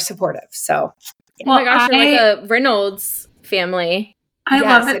they're supportive. So, oh my gosh, you're like a Reynolds family. I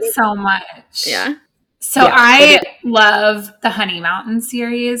love it so much. Yeah. So I love the Honey Mountain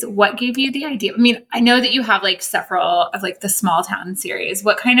series. What gave you the idea? I mean, I know that you have like several of like the small town series.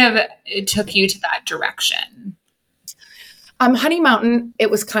 What kind of it took you to that direction? Honey Mountain,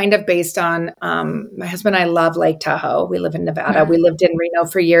 it was kind of based on my husband and I love Lake Tahoe. We live in Nevada. We lived in Reno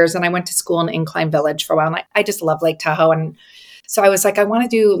for years, and I went to school in Incline Village for a while. And I just love Lake Tahoe. And so I was like, I want to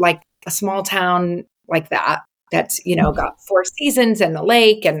do like a small town like that. That's, got 4 seasons and the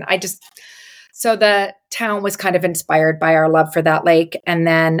lake. And so the town was kind of inspired by our love for that lake. And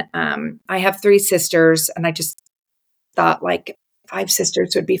then I have 3 sisters, and I just thought like 5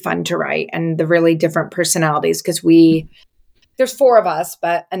 sisters would be fun to write, and the really different personalities, because there's 4 of us,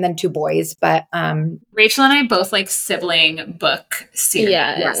 and then 2 boys, but Rachel and I both like sibling book series.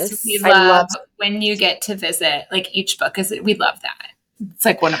 Yes. We love when you get to visit like each book, we love that. It's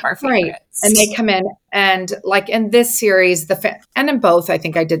like one of our favorites. Right. And they come in, and like in this series, and in both, I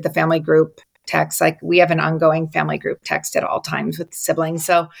think I did the family group text. Like we have an ongoing family group text at all times with siblings.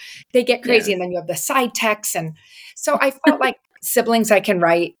 So they get crazy. And then you have the side texts. And so I felt like siblings I can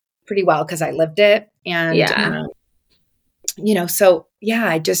write pretty well because I lived it. And,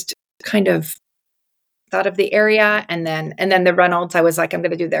 I just kind of thought of the area, and then the Reynolds, I was like, I'm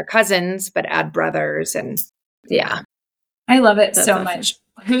going to do their cousins, but add brothers. And I love it so much.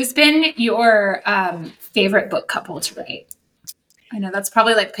 Who's been your favorite book couple to write? I know that's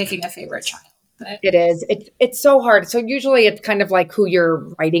probably like picking a favorite child. But it is. It's so hard. So usually it's kind of like who you're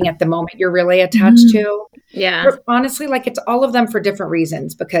writing at the moment you're really attached to. Yeah. But honestly, like it's all of them for different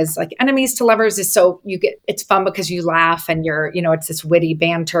reasons, because like Enemies to Lovers is it's fun because you laugh and you're, it's this witty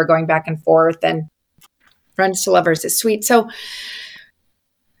banter going back and forth, and Friends to Lovers is sweet. So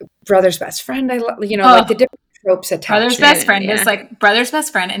Brother's Best Friend, I love, like the different tropes attached. Brother's Best Friend is like Brother's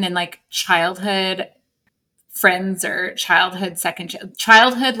Best Friend, and then like childhood friends or childhood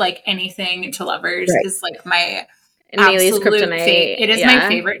childhood, like anything to lovers is like my absolute favorite. It is my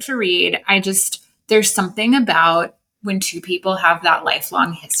favorite to read. There's something about when 2 people have that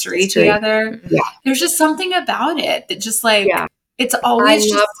lifelong history together. Yeah. There's just something about it that just like, it's always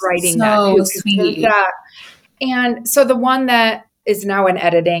I love writing so that sweet. And so the one that is now in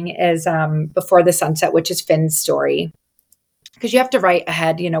editing is Before the Sunset, which is Finn's story. Because you have to write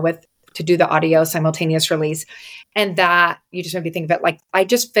ahead, to do the audio simultaneous release. And that, you just made me think of it. Like, I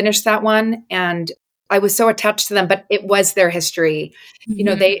just finished that one, and I was so attached to them, but it was their history.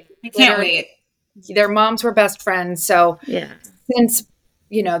 I can't wait. Their moms were best friends. So since,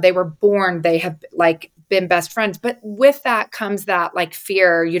 they were born, they have like been best friends. But with that comes that like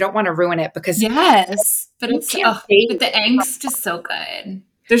fear. You don't want to ruin it because but but the angst is so good.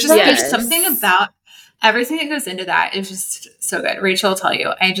 There's just there's something about everything that goes into that is just so good. Rachel will tell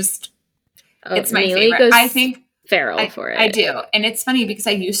you. It's my favorite. I think feral for it. I do. And it's funny because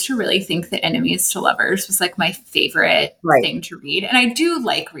I used to really think that Enemies to Lovers was like my favorite thing to read. And I do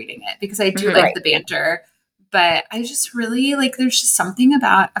like reading it because I do like the banter. But I just really like, there's just something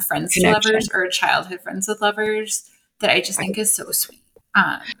about a Friends to Lovers or a childhood Friends with Lovers that I just think is so sweet.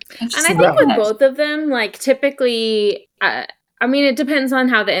 And I think with both of them, like typically, it depends on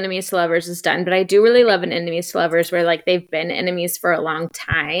how the Enemies to Lovers is done, but I do really love an Enemies to Lovers where like they've been enemies for a long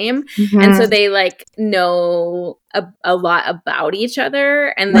time. Mm-hmm. And so they like know a lot about each other,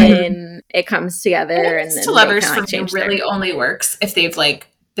 and then it comes together. And then to Lovers for me really only works if they've like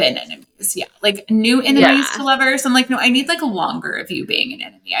been enemies. Yeah. Like new enemies to lovers. I'm like, no, I need like a longer of you being an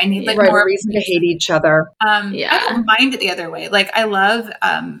enemy. I need like more reason to hate each other. I don't mind it the other way. Like I love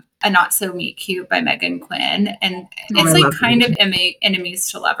A Not So Meet Cute by Megan Quinn. And it's like kind of enemies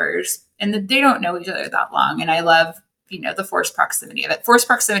to lovers. And they don't know each other that long. And I love, the forced proximity of it. Forced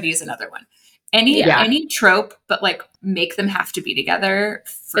proximity is another one. Any trope, but like make them have to be together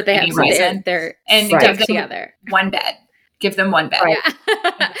for any reason. They're and give them together. One bed. Give them one bed. Yeah.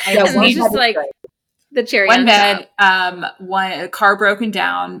 And just like the cherry one bed, one car broken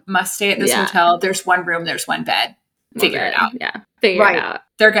down, must stay at this hotel. There's one room, there's one bed. Figure it out. Yeah. Figure it out.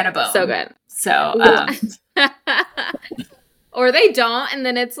 They're gonna bone. So good. So or they don't, and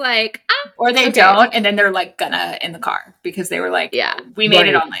then it's like or they don't, and then they're like gonna in the car because they were like, we made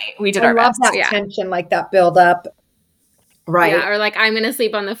it all night. We did our best. I love that tension, like that build up. Right. Yeah, or like I'm going to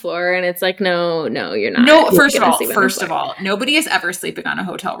sleep on the floor, and it's like, no, you're not. No, first of all, nobody is ever sleeping on a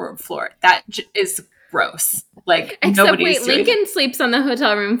hotel room floor. That is gross. Like nobody's doing Lincoln sleeps on the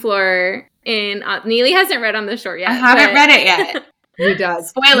hotel room floor in Neely hasn't read On the Shore yet. I haven't read it yet. He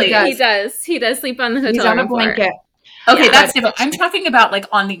does. Spoilies. He does sleep on the hotel He's room on a blanket. Floor. Okay, that's different. I'm talking about like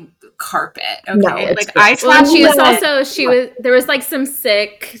on the carpet. Okay, no, there was like some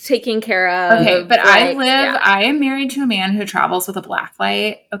sick taking care of. Okay, but I am married to a man who travels with a black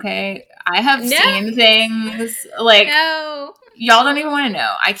light. Okay, I have seen things like Y'all don't even want to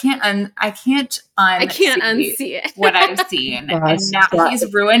know. I can't unsee it. what I've seen. Gosh, and now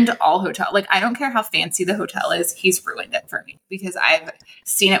he's ruined all hotel. Like, I don't care how fancy the hotel is. He's ruined it for me because I've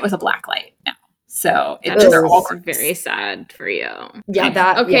seen it with a black light now. So they're all very sad for you.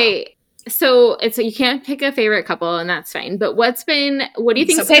 Yeah. Okay. So you can't pick a favorite couple, and that's fine. But what do you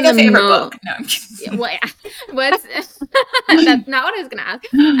think? So pick a favorite book. No, I'm kidding. What's that's not what I was going to ask.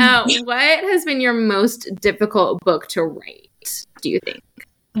 What has been your most difficult book to write, do you think?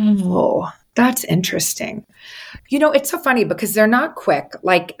 Oh, that's interesting. It's so funny because they're not quick.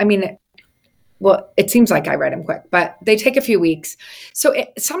 Like, I mean, well, it seems like I write them quick, but they take a few weeks. So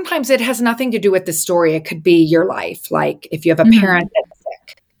sometimes it has nothing to do with the story. It could be your life. Like if you have a parent that's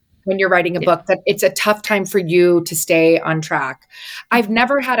sick when you're writing a book, that it's a tough time for you to stay on track. I've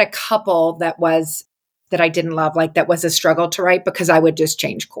never had a couple that I didn't love, like that was a struggle to write because I would just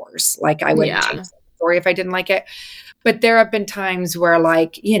change course. Like I wouldn't change the story if I didn't like it. But there have been times where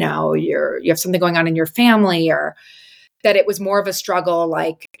like, you have something going on in your family or that it was more of a struggle,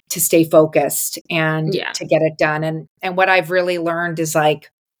 like to stay focused and to get it done. And what I've really learned is like,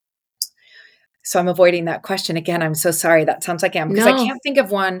 so I'm avoiding that question again. I'm so sorry. That sounds like I am because I can't think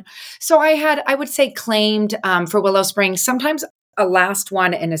of one. So I would say claimed for Willow Springs, sometimes a last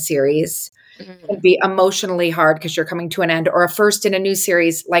one in a series can be emotionally hard because you're coming to an end, or a first in a new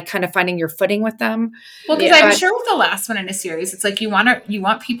series, like kind of finding your footing with them. Well, because I'm sure with the last one in a series, it's like you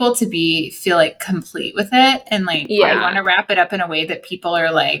want people to feel like complete with it, and like you want to wrap it up in a way that people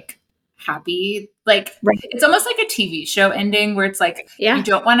are like happy. Like it's almost like a TV show ending where it's like you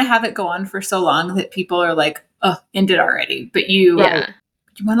don't want to have it go on for so long that people are like, oh, ended already, but you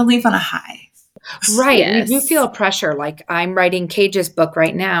want to leave on a high. Right. Yes. You feel pressure. Like I'm writing Cage's book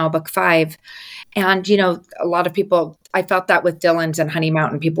right now, book 5. And, a lot of people, I felt that with Dylan's and Honey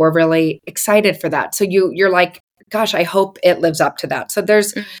Mountain, people were really excited for that. So you're like, gosh, I hope it lives up to that. So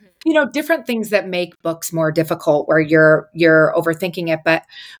there's, different things that make books more difficult where you're overthinking it. But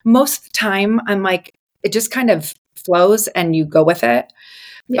most of the time I'm like, it just kind of flows and you go with it.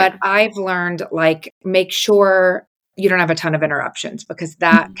 Yeah. But I've learned like, make sure you don't have a ton of interruptions because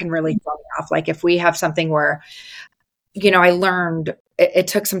that can really throw me off. Like if we have something where, I learned it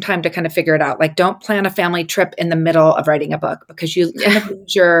took some time to kind of figure it out. Like don't plan a family trip in the middle of writing a book because you kind of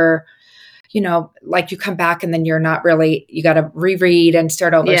lose your, like you come back and then you're not really, you got to reread and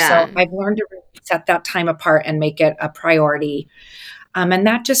start over. Yeah. So I've learned to really set that time apart and make it a priority. And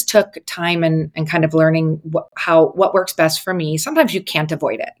that just took time and kind of learning what works best for me. Sometimes you can't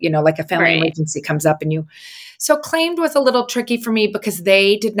avoid it, like a family emergency comes up and so claimed was a little tricky for me because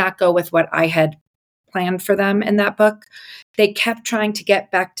they did not go with what I had planned for them in that book. They kept trying to get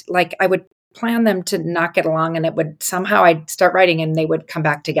back to, like I would plan them to not get along and it would somehow I'd start writing and they would come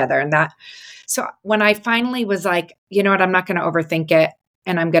back together. And so when I finally was like, you know what, I'm not going to overthink it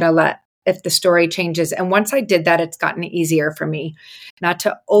and I'm going to let, if the story changes. And once I did that, it's gotten easier for me not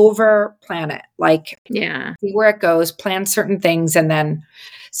to over plan it, like see where it goes, plan certain things. And then,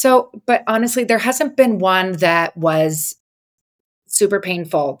 but honestly, there hasn't been one that was super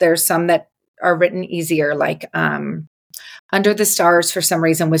painful. There's some that are written easier, like Under the Stars for some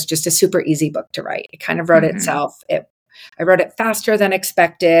reason was just a super easy book to write. It kind of wrote itself. I wrote it faster than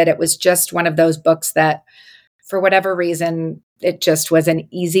expected. It was just one of those books that for whatever reason, it just was an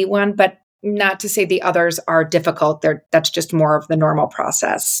easy one, but not to say the others are difficult. That's just more of the normal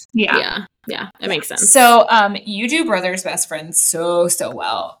process. Yeah. That makes sense. So, you do Brothers Best Friends so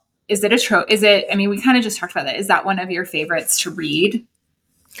well. Is it I mean, we kind of just talked about that. Is that one of your favorites to read?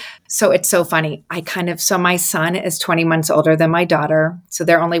 So it's so funny. So my son is 20 months older than my daughter. So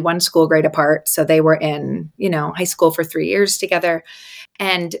they're only one school grade apart. So they were in, high school for 3 years together.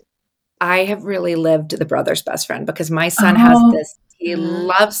 And I have really lived the brother's best friend because my son has this, he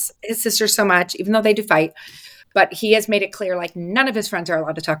loves his sister so much, even though they do fight, but he has made it clear, like none of his friends are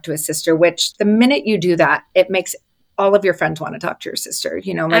allowed to talk to his sister, which the minute you do that, it makes all of your friends want to talk to your sister,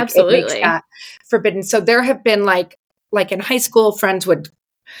 Absolutely. It makes that forbidden. So there have been like in high school, friends would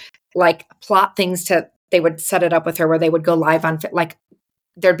like plot things they would set it up with her where they would go live on, like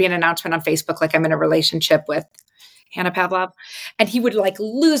there'd be an announcement on Facebook, like I'm in a relationship with Laura Pavlov, and he would like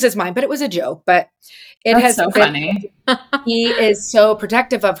lose his mind, but it was a joke, but That's so funny. He is so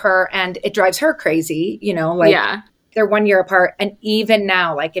protective of her and it drives her crazy, they're 1 year apart. And even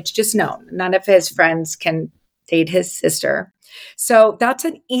now, like it's just known, none of his friends can date his sister. So that's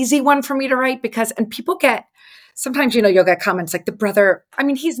an easy one for me to write because, and people sometimes, you'll get comments like the brother, I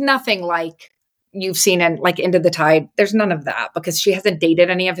mean, he's nothing like you've seen in like Into the Tide. There's none of that because she hasn't dated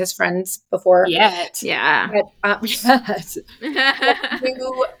any of his friends before. Yet. Yeah. But, yes.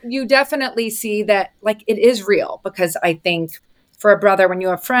 you definitely see that like it is real because I think for a brother, when you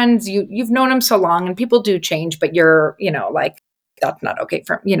have friends, you've known them so long and people do change, but you're, like that's not okay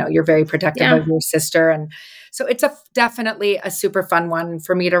for, you're very protective of your sister. And so it's definitely a super fun one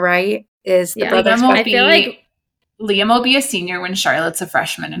for me to write is the brothers. I feel like Liam will be a senior when Charlotte's a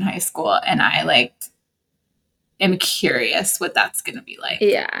freshman in high school. And I am curious what that's going to be like.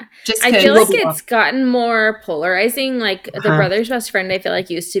 Yeah. Just I feel like it's gotten more polarizing. Like the brother's best friend, I feel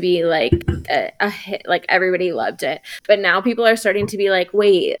like used to be like a hit, like everybody loved it. But now people are starting to be like,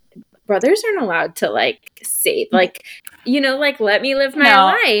 wait, brothers aren't allowed to like say, like, like let me live my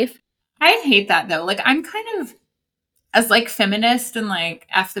life. I hate that though. Like I'm kind of as like feminist and like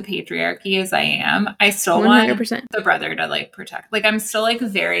F the patriarchy as I am, I still 100%. Want the brother to like protect. Like I'm still like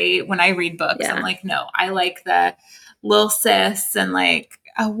when I read books, I'm like, no, I like the little sis and like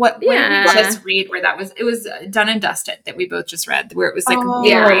what did we just read where it was Done and Dusted that we both just read where it was like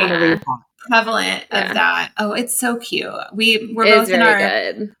very prevalent of that. Oh, it's so cute. We're both in our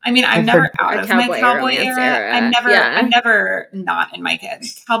good. I mean, I'm never out of my cowboy era. I'm never not in my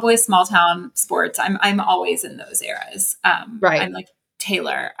cowboy small town sports. I'm always in those eras. Right. I'm like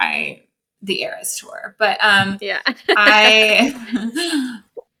Taylor, the Eras tour. But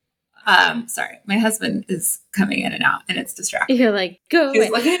sorry, my husband is coming in and out and it's distracting. You're like, go away.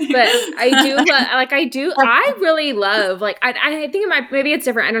 But I really love, like, I think maybe it's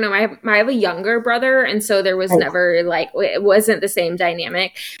different. I don't know. I have a younger brother. And so there was never like, it wasn't the same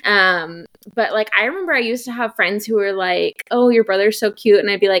dynamic. But like, I remember I used to have friends who were like, oh, your brother's so cute. And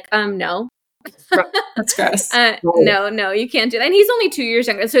I'd be like, no. That's gross. No, you can't do that. And he's only 2 years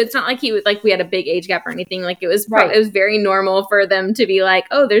younger, so it's not like he was like we had a big age gap or anything. Like it was very normal for them to be like,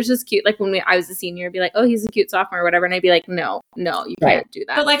 oh, there's this cute. Like when I was a senior, I'd be like, oh, he's a cute sophomore or whatever, and I'd be like, no, you can't do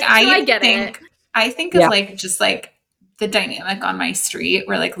that. But like I think of like just like the dynamic on my street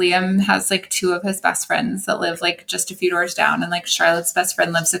where like Liam has like two of his best friends that live like just a few doors down, and like Charlotte's best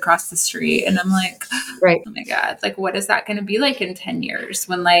friend lives across the street, and I'm like, oh my God, like what is that going to be like in 10 years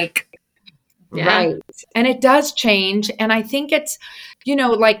when like. Yeah. Right. And it does change. And I think it's,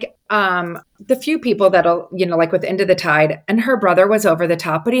 like the few people that'll, like with Into the Tide, and her brother was over the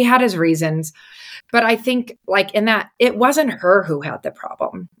top, but he had his reasons. But I think like in that, it wasn't her who had the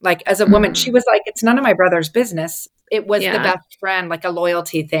problem. Like as a woman, she was like, it's none of my brother's business. It was the best friend, like a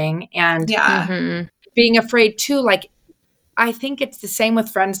loyalty thing. And being afraid too, like, I think it's the same with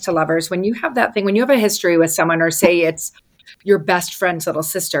friends to lovers. When you have that thing, when you have a history with someone, or say it's your best friend's little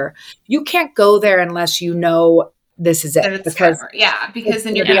sister, you can't go there unless you know this is it. Because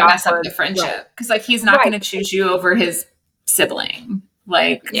then you're going to mess up the friendship. Because like he's not going to choose you over his sibling.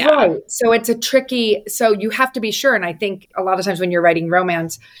 Like, right. So it's a tricky, so you have to be sure. And I think a lot of times when you're writing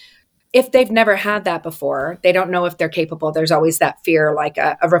romance, if they've never had that before, they don't know if they're capable. There's always that fear, like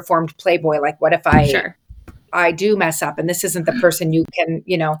a reformed playboy. Like, what if I do mess up and this isn't the person you can,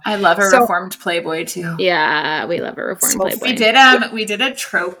 I love a reformed playboy too. Yeah, we love a reformed playboy. We did a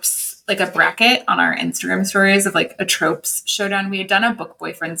tropes, like a bracket on our Instagram stories of like a tropes showdown. We had done a book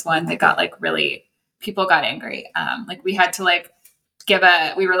boyfriends one that got like really, people got angry. Like we had to like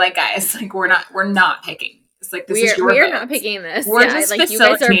we were like, guys, like we're not picking. It's like we're not picking this. We're just like you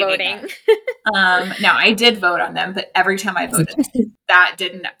guys are voting. Now I did vote on them, but every time I voted,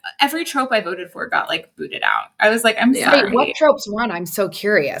 every trope I voted for got like booted out. I was like, I'm sorry. Wait, what tropes won? I'm so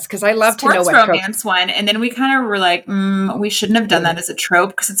curious because I love to know what romance won, and then we kind of were like, we shouldn't have done that as a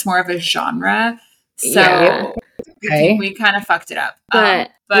trope because it's more of a genre. So we kind of fucked it up. But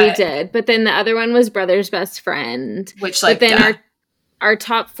we did. But then the other one was brother's best friend, which like but then our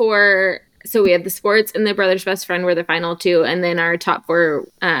top four. So we had the sports and the brother's best friend were the final two. And then our top four,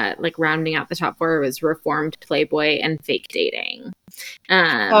 like rounding out the top four, was reformed playboy and fake dating.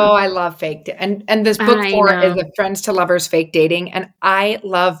 I love fake and this book 4 is a friends to lovers fake dating. And I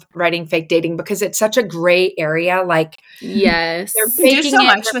love writing fake dating because it's such a gray area. Like, yes, you can do so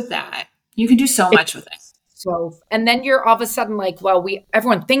much with that. You can do so much with it. So, and then you're all of a sudden like, well,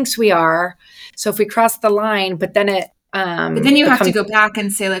 everyone thinks we are. So if we cross the line, but then but then you have to go back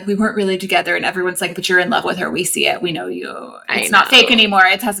and say like we weren't really together, and everyone's like, but you're in love with her. We see it. We know you. It's not fake anymore.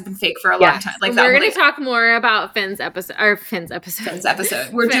 It hasn't been fake for a long time. Like we're going to talk more about Finn's episode. We're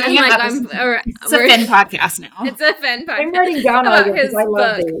doing it's a Finn podcast now. It's a Finn podcast. I'm writing down all of because I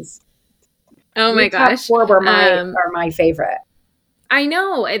love these. Oh my gosh, top 4 were my favorite. I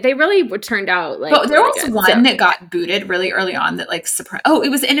know they really turned out like. But there really was good. one that got booted really early on that like surprised. Oh, it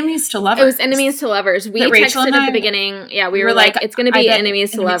was Enemies to Lovers. It was Enemies to Lovers. We texted at the beginning. Yeah, we were like, it's going to be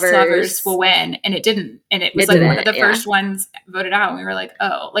Enemies to Lovers will win, and it didn't. And it was like one of the first ones voted out. And we were like,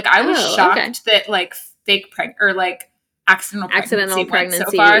 oh, like I was shocked that like fake or like accidental pregnancy went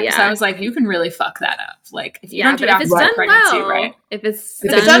so far, because I was like, you can really fuck that up. Like if you don't do accidental pregnancy, right? If it's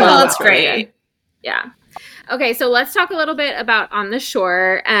done well, it's great. Yeah. Okay, so let's talk a little bit about On the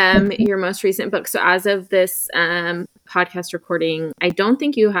Shore, your most recent book. So as of this podcast recording, I don't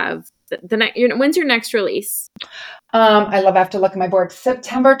think you have when's your next release? I have to look at my board.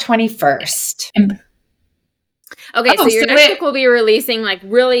 September 21st. Okay, so your next book will be releasing like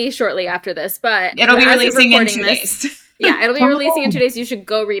really shortly after this, but it'll be releasing in 2 days. Yeah, it'll be releasing in 2 days. You should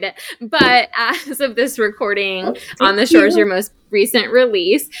go read it. But as of this recording, On the Shore is your most recent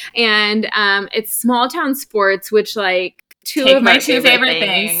release. And it's small town sports, which like my two favorite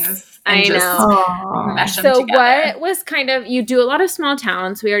things. I know. So what was you do a lot of small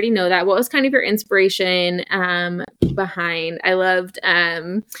towns. We already know that. What was kind of your inspiration behind? I loved,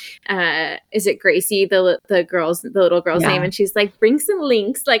 is it Gracie, the little girl's name? And she's like, bring some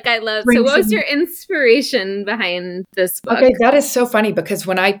links. Like I love. So what was your inspiration behind this book? Okay, that is so funny because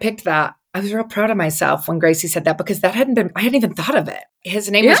when I picked that, I was real proud of myself when Gracie said that, because I hadn't even thought of it.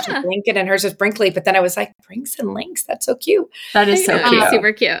 His name was just Lincoln and hers was Brinkley. But then I was like, Brinks and Links. That's so cute. That is so cute.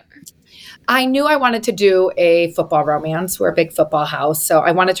 Super cute. I knew I wanted to do a football romance. We're a big football house. So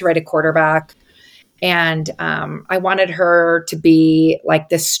I wanted to write a quarterback. And I wanted her to be like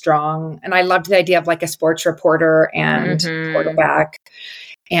this strong. And I loved the idea of like a sports reporter and quarterback.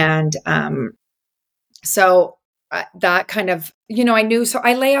 And so that kind of, I knew, so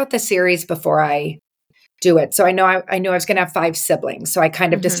I lay out the series before I do it. So I knew I was going to have 5 siblings. So I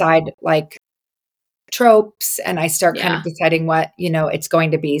kind of decide like tropes, and I start kind of deciding what, it's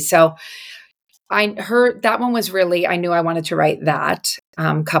going to be. So that one was really, I knew I wanted to write that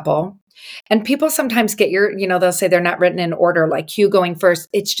couple. And people sometimes get they'll say they're not written in order, like you going first.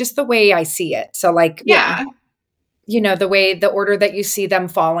 It's just the way I see it. So like, the order that you see them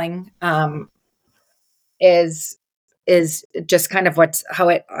falling is just kind of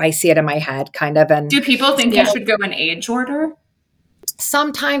I see it in my head kind of. And do people think you should go in age order?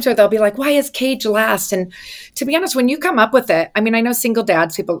 Sometimes, or they'll be like, why is Cage last? And to be honest, when you come up with it, I mean, I know single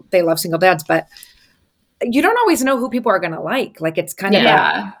dads, people, they love single dads, but you don't always know who people are going to like. Like it's kind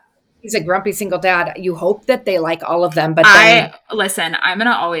of he's a grumpy single dad. You hope that they like all of them, but then listen, I'm going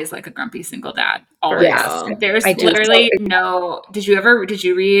to always like a grumpy single dad. Always. Yes, There's literally no, did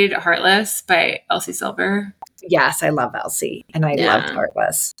you read Heartless by Elsie Silver? Yes, I love Elsie, and I loved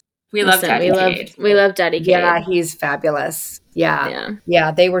Heartless. We love Daddy Cage. We love Daddy Cage. Yeah, he's fabulous.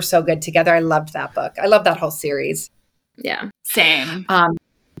 Yeah, they were so good together. I loved that book. I love that whole series. Yeah, same.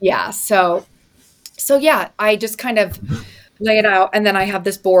 So yeah, I just kind of lay it out, and then I have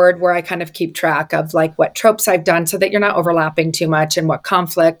this board where I kind of keep track of like what tropes I've done, so that you're not overlapping too much, and what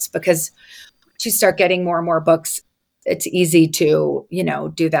conflicts, because once you start getting more and more books, it's easy to,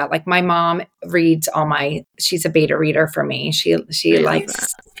 do that. Like my mom reads she's a beta reader for me. She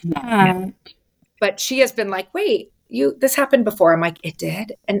likes, but she has been like, wait, this happened before. I'm like, it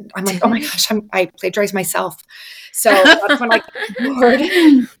did. And I'm like, oh my gosh, I plagiarize myself. So that's when I got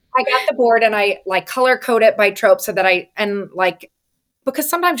the board and I like color code it by trope, so that because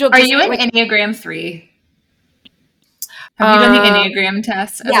sometimes are you an Enneagram 3? Have you done the Enneagram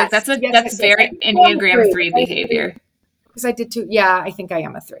test? Yes, that's very Enneagram 3 behavior. Because I did too. Yeah, I think I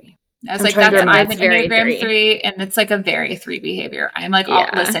am a 3. I was like, I'm an Enneagram 3, and it's like a very 3 behavior. I'm like,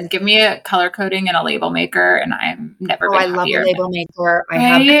 listen, give me a color coding and a label maker, and I'm never been happier. I love a label maker. I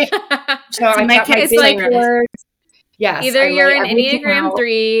have. So my kids like board. Yes. Either you're an Enneagram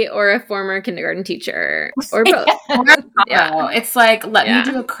 3 or a former kindergarten teacher, or both. It's like, let me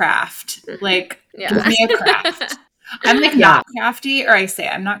do a craft. Like, give me a craft. I'm like not crafty, or I say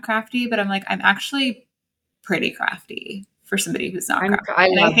I'm not crafty, but I'm like, I'm actually pretty crafty for somebody who's not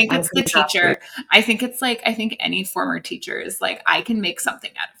crafty. I think it's the teacher. I think it's like, I think any former teacher is like, I can make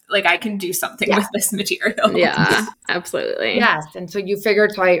something out of it. Like I can do something with this material. Yeah, absolutely. Yes. And so you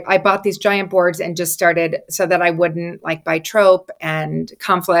figured, so I bought these giant boards and just started so that I wouldn't like buy trope and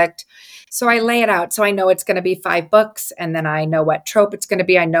conflict. So I lay it out. So I know it's going to be 5 books, and then I know what trope it's going to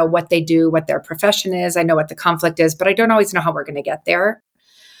be. I know what they do, what their profession is. I know what the conflict is, but I don't always know how we're going to get there.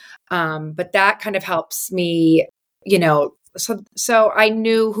 But that kind of helps me, so I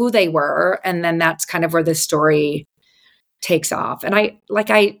knew who they were. And then that's kind of where the story takes off. And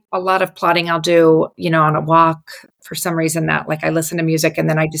a lot of plotting I'll do, on a walk for some reason that like I listen to music and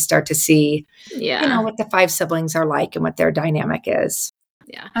then I just start to see, what the 5 siblings are like and what their dynamic is.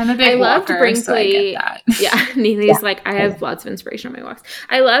 Yeah. I'm a big walker, Brinkley. So I get that. Yeah. Neely's like, I have lots of inspiration on my walks.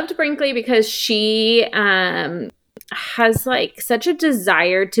 I loved Brinkley because she has like such a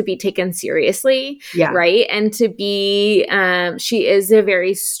desire to be taken seriously. Yeah. Right. And to be, she is a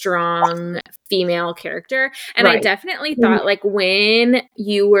very strong female character. And I definitely thought like when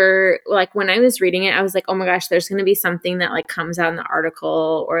you were like, when I was reading it, I was like, oh my gosh, there's going to be something that like comes out in the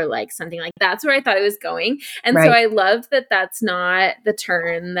article or like something like that's where I thought it was going. And so I love that that's not the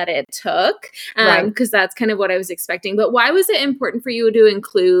turn that it took. Cause that's kind of what I was expecting. But why was it important for you to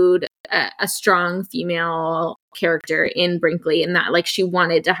include a strong female character in Brinkley, and that like she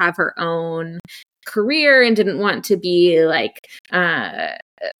wanted to have her own career and didn't want to be like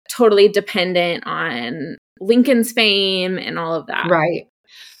totally dependent on Lincoln's fame and all of that. Right.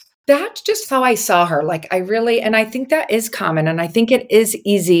 That's just how I saw her. Like and I think that is common. And I think it is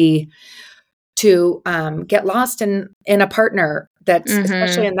easy to get lost in a partner that's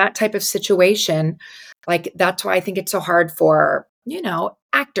especially in that type of situation. Like, that's why I think it's so hard for,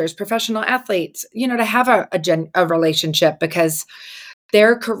 actors, professional athletes, to have a relationship because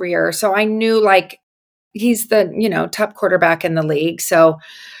their career. So I knew like he's the, top quarterback in the league. So,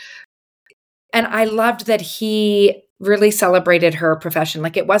 and I loved that he really celebrated her profession.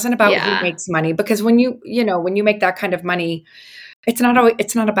 Like, it wasn't about who makes money, because when you make that kind of money, it's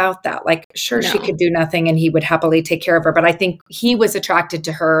not about that. Like, sure, she could do nothing and he would happily take care of her. But I think he was attracted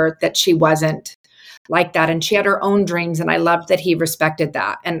to her, that she wasn't like that. And she had her own dreams. And I loved that he respected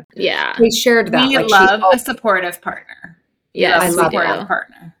that. And we shared that. We love a supportive partner. Yes, I love a supportive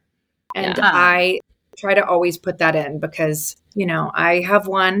partner. And I try to always put that in because, I have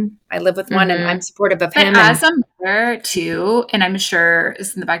one, I live with one, and I'm supportive of him. As a mother too, and I'm sure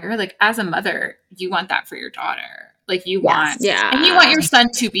it's in the back of your head, like as a mother, you want that for your daughter. Like you want, and you want your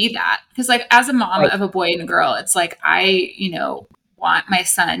son to be that. Because like as a mom of a boy and a girl, it's like I, want my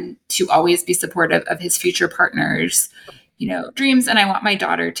son to always be supportive of his future partner's, dreams. And I want my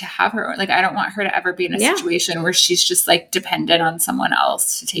daughter to have her, like, I don't want her to ever be in a situation where she's just like dependent on someone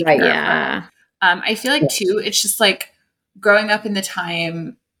else to take care of her. I feel like too, it's just like growing up in the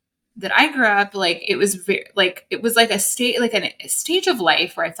time that I grew up, like it was very, like, it was like a stage of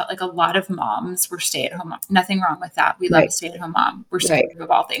life where I felt like a lot of moms were stay at home. Nothing wrong with that. We love a stay at home mom. We're supportive of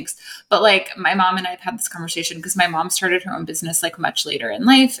all things. But like my mom and I have had this conversation because my mom started her own business like much later in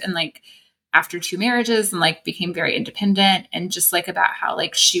life and like after 2 marriages and like became very independent, and just like about how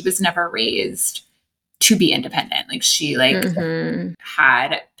like she was never raised to be independent. Like she like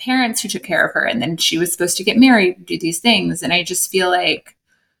had parents who took care of her, and then she was supposed to get married, do these things. And I just feel like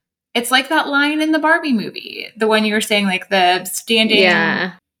it's like that line in the Barbie movie, the one you were saying, like the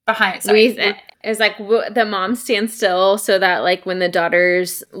standing behind. It's like the mom stands still so that like when the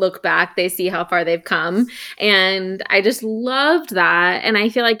daughters look back, they see how far they've come. And I just loved that. And I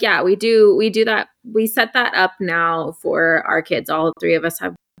feel like, we do that. We set that up now for our kids. All 3 of us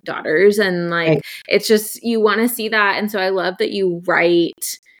have daughters, and like, it's just, you want to see that. And so I love that you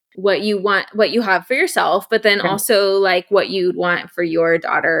write what you want, what you have for yourself, but then also like what you'd want for your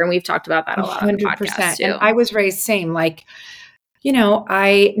daughter. And we've talked about that a lot on the podcast too. And I was raised same, like,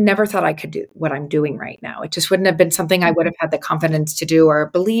 I never thought I could do what I'm doing right now. It just wouldn't have been something I would have had the confidence to do or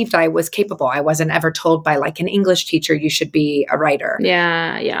believed I was capable. I wasn't ever told by like an English teacher, you should be a writer.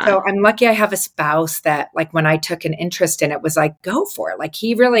 Yeah. So I'm lucky I have a spouse that like when I took an interest in it was like, go for it. Like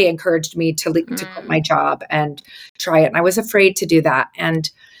he really encouraged me to quit my job and try it. And I was afraid to do that.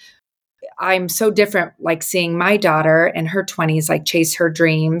 And I'm so different, like seeing my daughter in her 20s, like chase her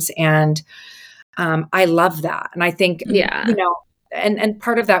dreams. And I love that. And I think, and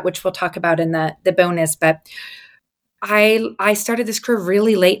part of that, which we'll talk about in the bonus, but I started this career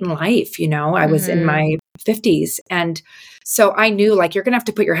really late in life. I was in my 50s. And so I knew like, you're going to have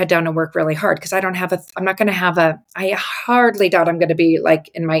to put your head down and work really hard. Cause I hardly doubt I'm going to be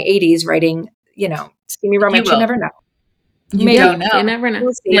like in my 80s writing, steamy romance. You never know. You don't know. You never know.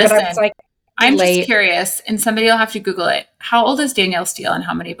 Listen, but I was like, I'm just curious, and somebody will have to Google it. How old is Danielle Steele, and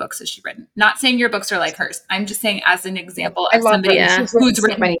how many books has she written? Not saying your books are like hers. I'm just saying as an example of somebody who's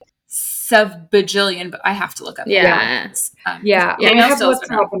written bajillion, but I have to look up. I have looked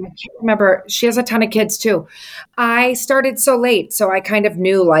up, and I can't remember. She has a ton of kids too. I started so late, so I kind of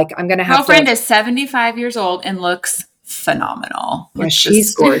knew like I'm going to have. Girlfriend is 75 years old and looks phenomenal. Yeah,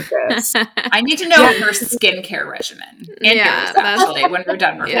 she's gorgeous. I need to know her skincare regimen. And yours, actually, when we're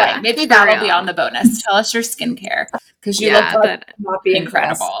done recording. Maybe that'll be on the bonus. Tell us your skincare because you look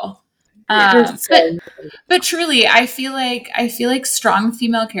incredible. But truly, I feel like strong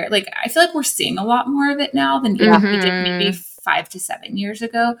female character. Like I feel like we're seeing a lot more of it now than even we did maybe 5 to 7 years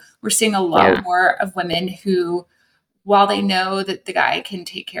ago. We're seeing a lot more of women who, while they know that the guy can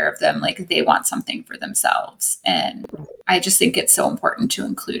take care of them, like they want something for themselves. And I just think it's so important to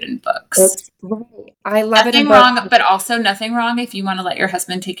include in books. I love nothing it. Wrong, but also nothing wrong if you want to let your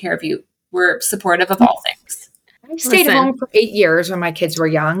husband take care of you. We're supportive of all things. I stayed home for 8 years when my kids were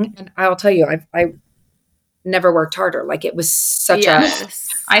young. And I'll tell you, I never worked harder. Like it was such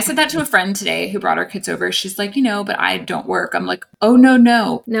I said that to a friend today who brought her kids over. She's like, but I don't work. I'm like, oh,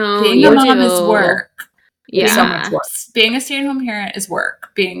 no. Being a mom is work. Yeah. So much work. Being a stay-at-home parent is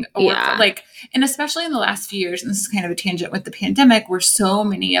work. Being a work, and especially in the last few years, and this is kind of a tangent with the pandemic, where so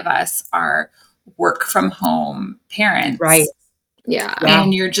many of us are work from home parents. Right. Yeah.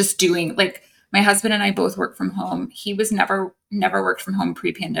 And you're just doing my husband and I both work from home. He was never worked from home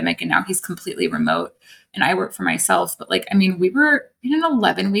pre-pandemic, and now he's completely remote. And I work for myself. But we were in an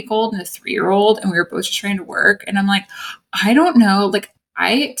 11-week-old and a 3-year-old, and we were both just trying to work. And I'm like, I don't know.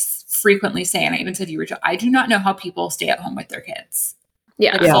 I frequently say, and I even said to you, Rachel, I do not know how people stay at home with their kids.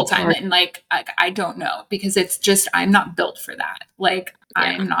 Full time. And I don't know, because it's just, I'm not built for that.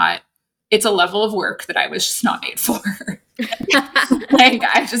 I'm not, it's a level of work that I was just not made for.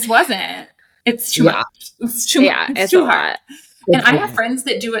 I just wasn't. It's too much. It's too much. It's too hard. And I have friends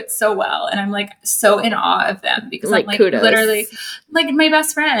that do it so well, and I'm so in awe of them, because I'm kudos. Literally my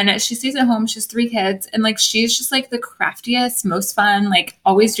best friend, she stays at home, she has 3 kids, and she's just the craftiest, most fun,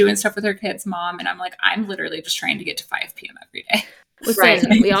 always doing stuff with her kids mom. And I'm literally just trying to get to 5 p.m. every day. Listen,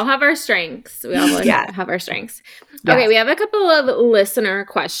 we all have our strengths. We all have our strengths. Yeah. Okay, we have a couple of listener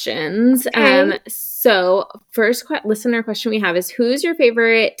questions. Okay. So first listener question we have is, who's your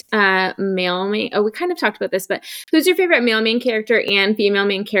favorite male main? Oh, we kind of talked about this, but who's your favorite male main character and female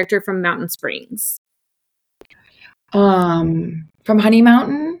main character from Mountain Springs? From Honey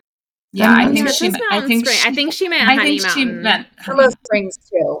Mountain? Yeah, I think she meant Honey Mountain. Willow Springs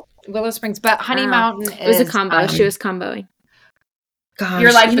too. Willow Springs, but Honey Mountain it was a combo. She was comboing. Gosh,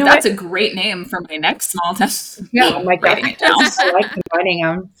 you're but that's a great name for my next small test. Yeah, oh my God. I like combining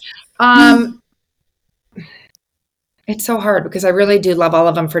them. It's so hard because I really do love all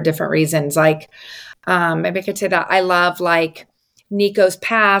of them for different reasons. Maybe I could say that I love Nico's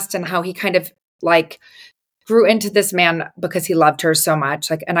past and how he kind of grew into this man because he loved her so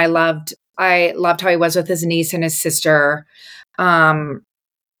much. And I loved how he was with his niece and his sister.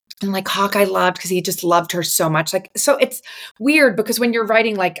 And Hawk, I loved because he just loved her so much. So it's weird because when you're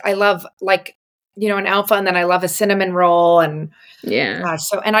writing, I love an alpha, and then I love a cinnamon roll, and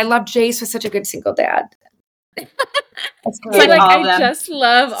gosh, and I love Jace was such a good single dad. I just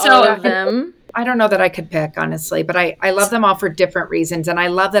love all of them. I don't know that I could pick, honestly, but I love them all for different reasons, and I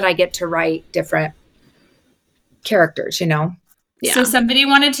love that I get to write different characters. Yeah. So somebody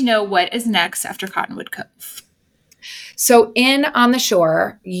wanted to know what is next after Cottonwood Cove. So in On the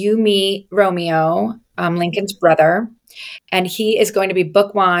Shore, you meet Romeo, Lincoln's brother, and he is going to be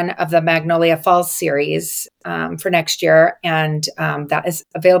book 1 of the Magnolia Falls series for next year. And that is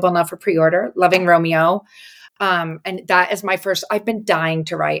available now for pre-order. Loving Romeo. And that is my first, I've been dying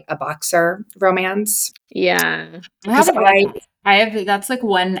to write a boxer romance. Yeah. I have, that's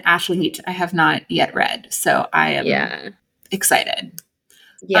one athlete I have not yet read. So I am excited.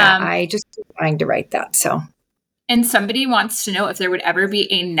 Yeah. I just been trying to write that. So. And somebody wants to know if there would ever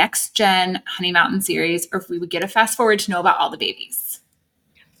be a next gen Honey Mountain series, or if we would get a fast forward to know about all the babies.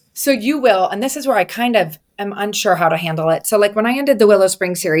 So you will. And this is where I kind of am unsure how to handle it. So when I ended the Willow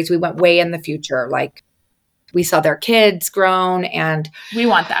Springs series, we went way in the future. We saw their kids grown, and we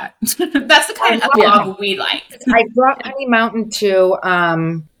want that. That's the kind of epilogue we like. I brought Honey Mountain to,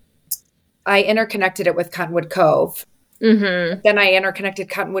 I interconnected it with Cottonwood Cove. Mm-hmm. Then I interconnected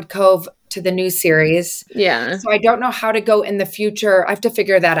Cottonwood Cove to the new series. Yeah. So I don't know how to go in the future. I have to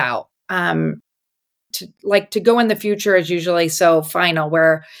figure that out. To go in the future is usually so final,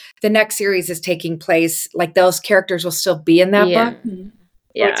 where the next series is taking place. Those characters will still be in that book. So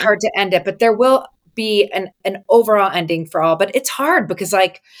it's hard to end it, but there will be an overall ending for all. But it's hard because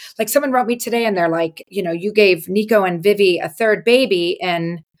someone wrote me today, and they're you gave Nico and Vivi a 3rd baby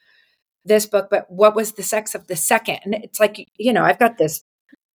in this book, but what was the sex of the second? And it's I've got this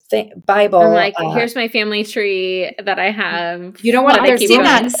Bible. I'm here's my family tree that I have. You don't want to see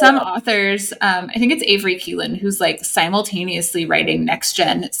that some authors, I think it's Avery Keelan, who's simultaneously writing next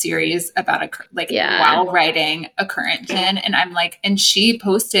gen series about while writing a current gen. And I'm and she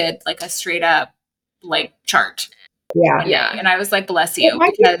posted a straight up chart Yeah. Yeah. And I was like, bless It you.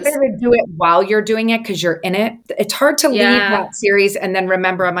 might be Because better to do it while you're doing it because you're in it. It's hard to leave that series and then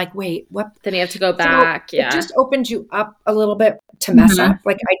remember, I'm like, wait, what? Then you have to go back. It just opens you up a little bit to mess up.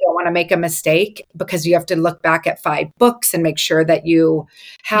 Like, I don't want to make a mistake because you have to look back at 5 books and make sure that you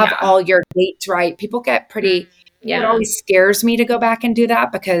have all your dates right. People get pretty, it always scares me to go back and do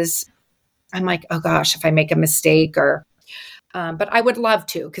that because I'm like, oh gosh, if I make a mistake or, but I would love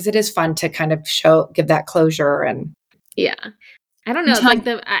to, because it is fun to kind of give that closure. And I don't know. It's like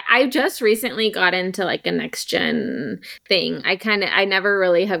I just recently got into like a next gen thing. I never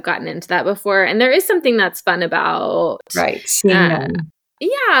really have gotten into that before. And there is something that's fun about seeing them.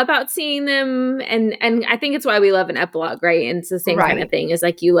 Yeah, about seeing them. And I think it's why we love an epilogue, right? And it's the same kind of thing, is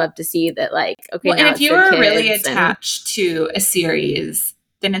like you love to see that, like, okay, well, now and if you are really attached to a series,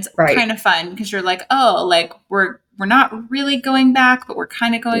 then it's kind of fun because you're like, oh, like we're not really going back, but we're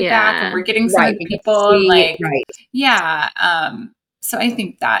kind of going back, and we're getting some of the people, and like, so I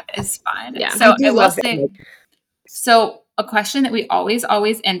think that is fun. Yeah. So I will say, so a question that we always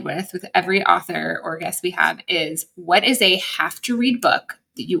end with every author or guest we have is, what is a have to read book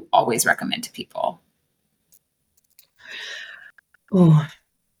that you always recommend to people? Oh,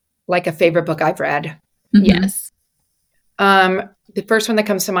 like a favorite book I've read. Yes. The first one that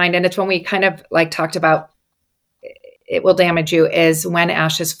comes to mind, and it's when we kind of like talked about It Will Damage You, is When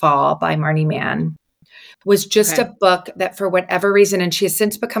Ashes Fall by Marnie Mann. Was just a book that, for whatever reason, and she has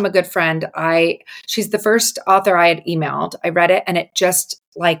since become a good friend. She's the first author I had emailed. I read it and it just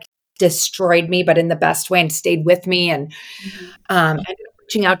like destroyed me, but in the best way, and stayed with me. And I ended up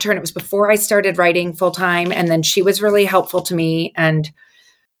reaching out to her, and it was before I started writing full time. And then she was really helpful to me, and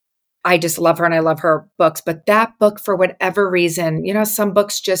I just love her and I love her books. But that book, for whatever reason, some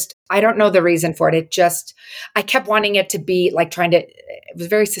books just, I don't know the reason for it. I kept wanting it to be like it was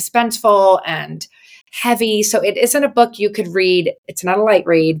very suspenseful and heavy. So it isn't a book you could read. It's not a light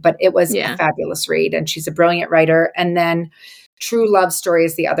read, but it was a fabulous read. And she's a brilliant writer. And then True Love Story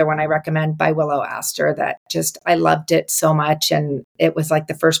is the other one I recommend, by Willow Astor, that I loved it so much. And it was like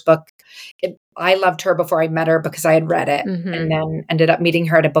the first book. I loved her before I met her because I had read it, and then ended up meeting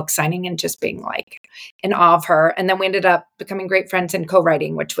her at a book signing and just being like in awe of her. And then we ended up becoming great friends and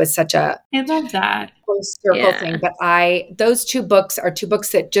co-writing, which was such I love that close circle thing. But those 2 books are 2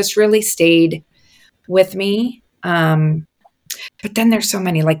 books that just really stayed with me. But then there's so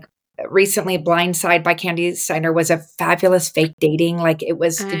many, like recently Blindside by Candy Steiner was a fabulous fake dating. Like it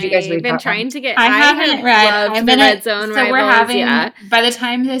was, did you guys read that? I've been trying to get, I haven't read. I've been Red Zone so Rivals, we're having, by the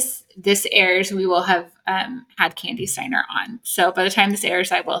time this airs, we will have had Candy Steiner on. So by the time this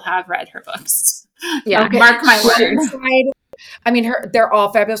airs, I will have read her books. Yeah. Okay. Mark my words. I mean, they're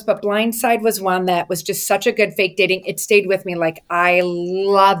all fabulous, but Blindside was one that was just such a good fake dating. It stayed with me. Like I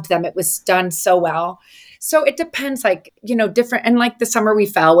loved them. It was done so well. So it depends, like, different. And like The Summer We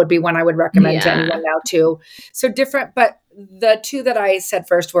Fell would be one I would recommend to anyone now too. So different, but the 2 that I said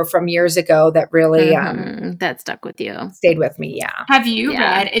first were from years ago that really that stuck with you, stayed with me. Yeah. Have you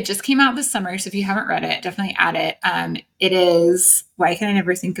read? It just came out this summer, so if you haven't read it, definitely add it. It is. Why can I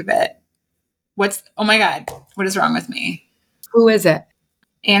never think of it? Oh my God, what is wrong with me? Who is it?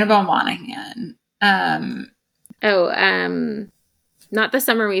 Annabelle Monaghan. Not The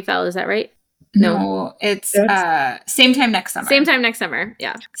Summer We Fell. Is that right? No, it's Same Time Next Summer. Same Time Next Summer.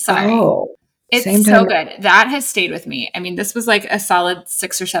 Yeah. Sorry. Oh, it's so good. That has stayed with me. I mean, this was like a solid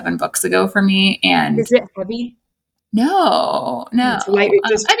 6 or 7 books ago for me. And is it heavy? No. It's light,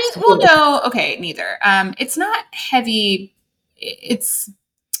 no. Okay, neither. It's not heavy. It's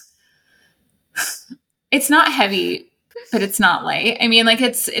not heavy, but it's not light. I mean, like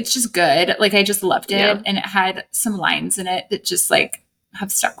it's just good. Like I just loved it, and it had some lines in it that just like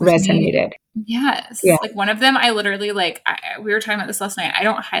have stuck with resonated. Me. Yes. Yeah. Like one of them, I literally we were talking about this last night. I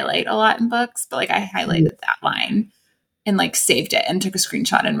don't highlight a lot in books, but like I highlighted that line and like saved it and took a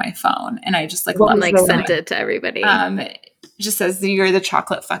screenshot in my phone, and I just sent it to everybody. It just says, "You're the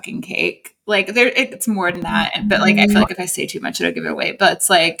chocolate fucking cake." Like it's more than that, but like I feel like if I say too much, it'll give it away. But it's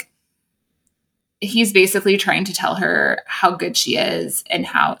like he's basically trying to tell her how good she is and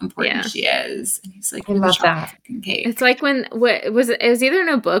how important she is. And he's like, I love that. Cake. It's like when it was either in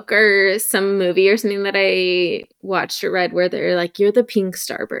a book or some movie or something that I watched or read where they're like, "You're the pink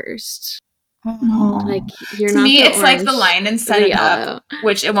starburst." Oh. Like you're to not me, it's orange, like the line and Set It Up,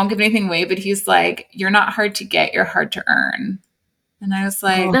 which it won't give anything away, but he's like, "You're not hard to get, you're hard to earn." And I was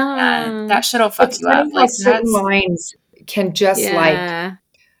like, that shit'll fuck you up. Like certain lines can just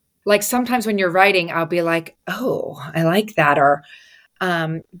like sometimes when you're writing, I'll be like, oh, I like that. Or,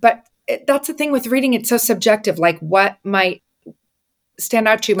 but that's the thing with reading. It's so subjective. Like what might stand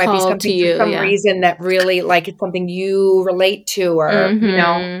out to you, might be Called something to you, for some yeah. reason that really like it's something you relate to, or you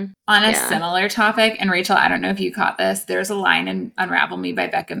know. On a similar topic, and Rachel, I don't know if you caught this, there's a line in Unravel Me by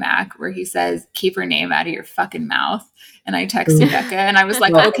Becca Mack where he says, keep her name out of your fucking mouth. And I texted Becca and I was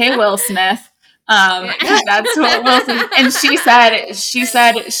like, okay, Will Smith. That's what Will Smith. And she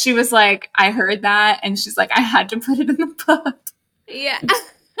said, she was like, I heard that. And she's like, I had to put it in the book. Yeah.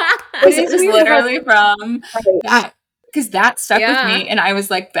 It was literally from that, because that stuck with me. And I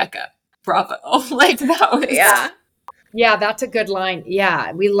was like, Becca, bravo. Like that was. Yeah, that's a good line.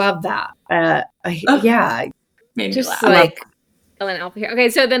 Yeah, we love that. Yeah. Made just me laugh. like Ellen Alpha here. Okay,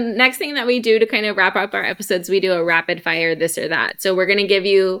 so the next thing that we do to kind of wrap up our episodes, we do a rapid fire this or that. So we're going to give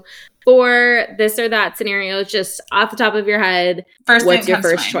you 4 this or that scenarios just off the top of your head. What's your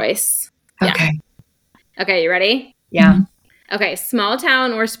first choice? Okay. Yeah. Okay, you ready? Yeah. Okay, small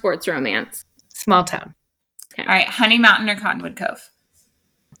town or sports romance? Small town. Okay. All right, Honey Mountain or Cottonwood Cove?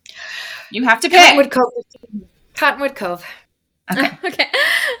 You have to pick. Cottonwood Cove. Okay. Okay.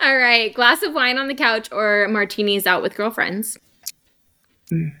 All right. Glass of wine on the couch or martinis out with girlfriends?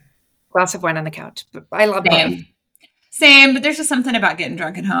 Glass of wine on the couch. I love that. Same, but there's just something about getting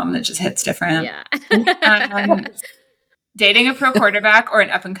drunk at home that just hits different. Yeah. Dating a pro quarterback or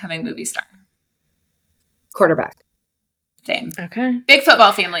an up-and-coming movie star? Quarterback. Same. Okay. Big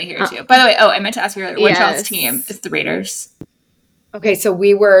football family here, too. By the way, I meant to ask you earlier, what y'all's team? It's the Raiders. Okay, so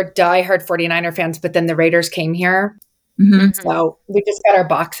we were diehard 49er fans, but then the Raiders came here. So we just got our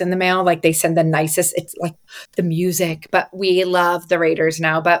box in the mail. Like they send the nicest, it's like the music, but we love the Raiders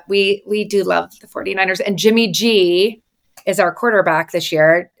now, but we do love the 49ers. And Jimmy G is our quarterback this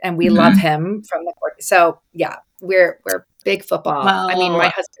year, and we love him from the court. So yeah, we're big football. Well, I mean, my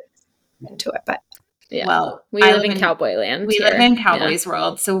husband's into it, but yeah. Well, we live in Cowboy land. We live in Cowboys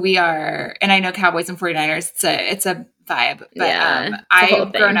world. So we are, and I know Cowboys and 49ers, it's a vibe, but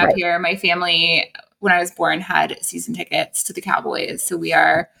I've grown up here. My family, when I was born, had season tickets to the Cowboys. So we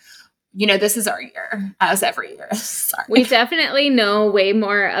are, this is our year, as every year. Sorry. We definitely know way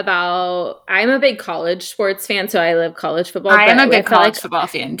more about, I'm a big college sports fan, so I love college football. I am a big college football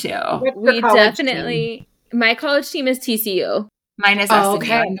fan too. We definitely, my college team is TCU. Mine is SMU.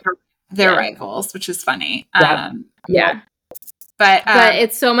 Okay. They're rivals, which is funny. Yeah. But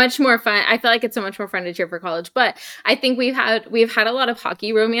it's so much more fun. I feel like it's so much more fun to cheer for college. But I think we've had a lot of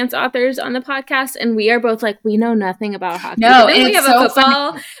hockey romance authors on the podcast, and we are both like, we know nothing about hockey. No, and we have so a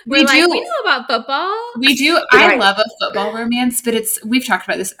football. We do. We know about football. We do. I love a football romance, but we've talked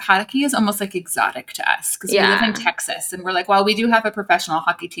about this. Hockey is almost like exotic to us because we live in Texas, and we're like, well, we do have a professional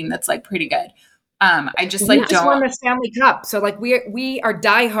hockey team that's like pretty good. I just like just won the Stanley Cup, so like we are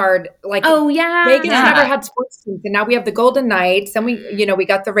diehard. Like Vegas never had sports teams, and now we have the Golden Knights, and we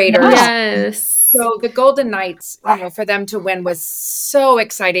got the Raiders. Yes. So the Golden Knights, for them to win was so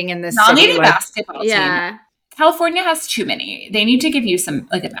exciting in this. Y'all need a basketball team. California has too many. They need to give you some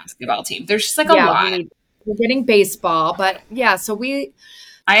like a basketball team. There's just like a lot. We're getting baseball, but so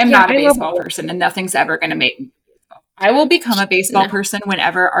I am not a baseball person, and nothing's ever going to make me. I will become a baseball person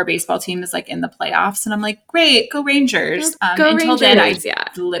whenever our baseball team is like in the playoffs. And I'm like, great, go Rangers. Until then, I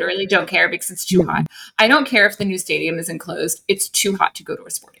literally don't care because it's too hot. I don't care if the new stadium is enclosed. It's too hot to go to a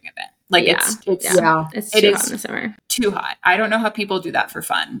sporting event. Like it's too hot in the summer. Too hot. I don't know how people do that for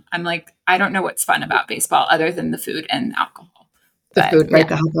fun. I'm like, I don't know what's fun about baseball other than the food and alcohol. The food, right?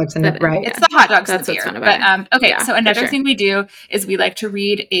 The hot dogs and right. It's the hot dogs and the beer. But so another thing we do is we like to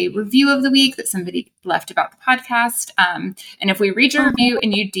read a review of the week that somebody left about the podcast. And if we read your review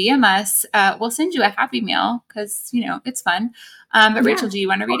and you DM us, we'll send you a Happy Meal because it's fun. But Rachel, do you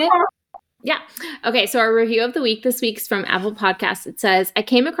want to read it? Yeah. Okay. So our review of the week this week's from Apple Podcasts. It says, I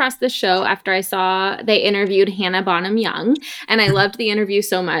came across this show after I saw they interviewed Hannah Bonham Young, and I loved the interview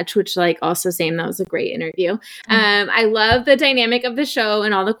so much, which also same. That was a great interview. I love the dynamic of the show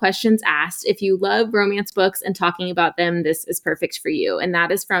and all the questions asked. If you love romance books and talking about them, this is perfect for you. And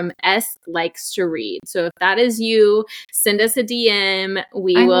that is from S Likes to Read. So if that is you, send us a DM.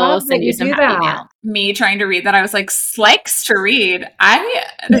 We will send you some Happy Mail. Me trying to read that, I was like, likes to read.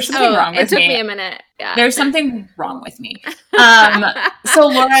 There's something wrong with me. It took me a minute. Yeah. There's something wrong with me. So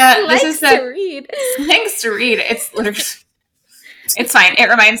Laura, this is likes to read. It's literally, it's fine. It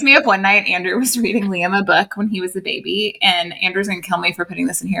reminds me of one night Andrew was reading Liam a book when he was a baby, and Andrew's gonna kill me for putting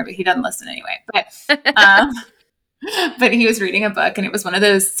this in here, but he doesn't listen anyway. But he was reading a book, and it was one of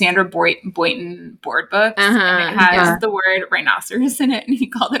those Sandra Boynton board books, and it has the word rhinoceros in it, and he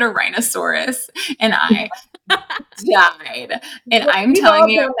called it a rhinoceros, and I died. And I'm telling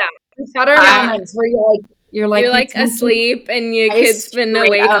you, we've had our moments where you're like, You're like asleep and your kid's been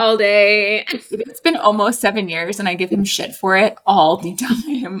awake all day. It's been almost 7 years and I give him shit for it all the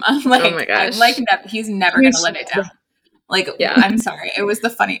time. I'm like, oh my gosh. I'm like, he's never going to let it down. Like, I'm sorry. It was the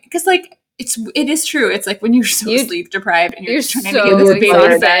funny, because like, it is true. It's like when you're so sleep deprived and you're just trying to get this baby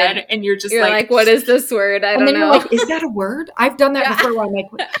to bed and you're just like, what is this word? I don't know. You're like, is that a word? I've done that before where I'm like,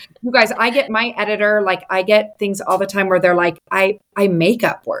 you guys, I get my editor, like I get things all the time where they're like, I make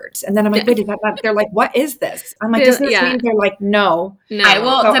up words. And then I'm like, wait, is that not? They're like, what is this? I'm like, doesn't this mean? They're like, no. I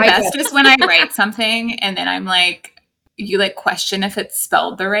will. So the best is when I write something and then I'm like, you like question if it's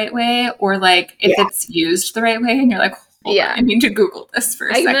spelled the right way or like if it's used the right way. And you're like, I need to Google this for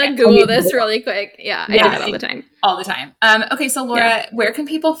a second. I'm going to Google this really quick. Yeah, I do that all the time. All the time. Okay, so Laura, where can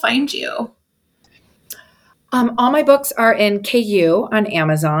people find you? All my books are in KU on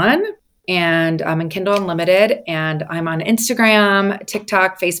Amazon, and I'm in Kindle Unlimited, and I'm on Instagram,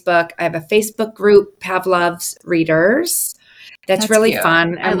 TikTok, Facebook. I have a Facebook group, Pavlov's Readers. That's really cute.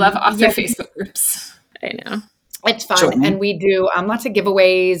 fun. I love author Facebook groups. I know. It's fun. And we do lots of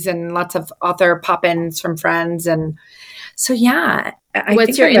giveaways and lots of author pop-ins from friends. And so,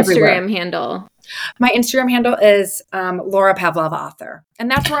 what's your Instagram handle? My Instagram handle is Laura Pavlov Author. And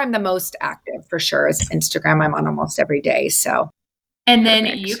that's where I'm the most active for sure is Instagram. I'm on almost every day. So. And then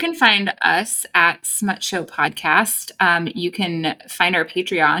you can find us at Smut Show Podcast. You can find our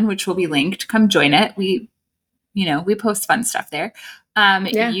Patreon, which will be linked. Come join it. We post fun stuff there.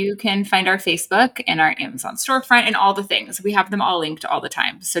 You can find our Facebook and our Amazon storefront and all the things. We have them all linked all the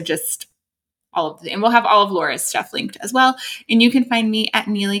time. So just and we'll have all of Laura's stuff linked as well. And you can find me at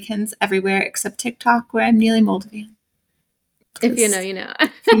Neelykins everywhere except TikTok, where I'm Neely Moldovan. If you know, you know.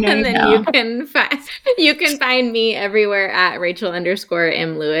 And then you can find me everywhere at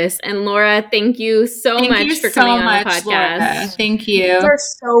Rachel_M Lewis. And Laura, thank you so much for coming on the podcast. Laura. Thank you. These are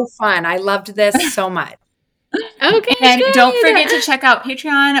so fun. I loved this so much. Okay. And don't forget to check out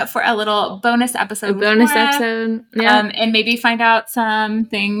Patreon for a little bonus episode. Yeah. And maybe find out some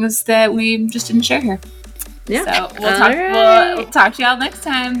things that we just didn't share here. Yeah. So we'll talk to y'all next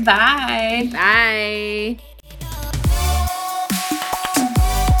time. Bye. Bye.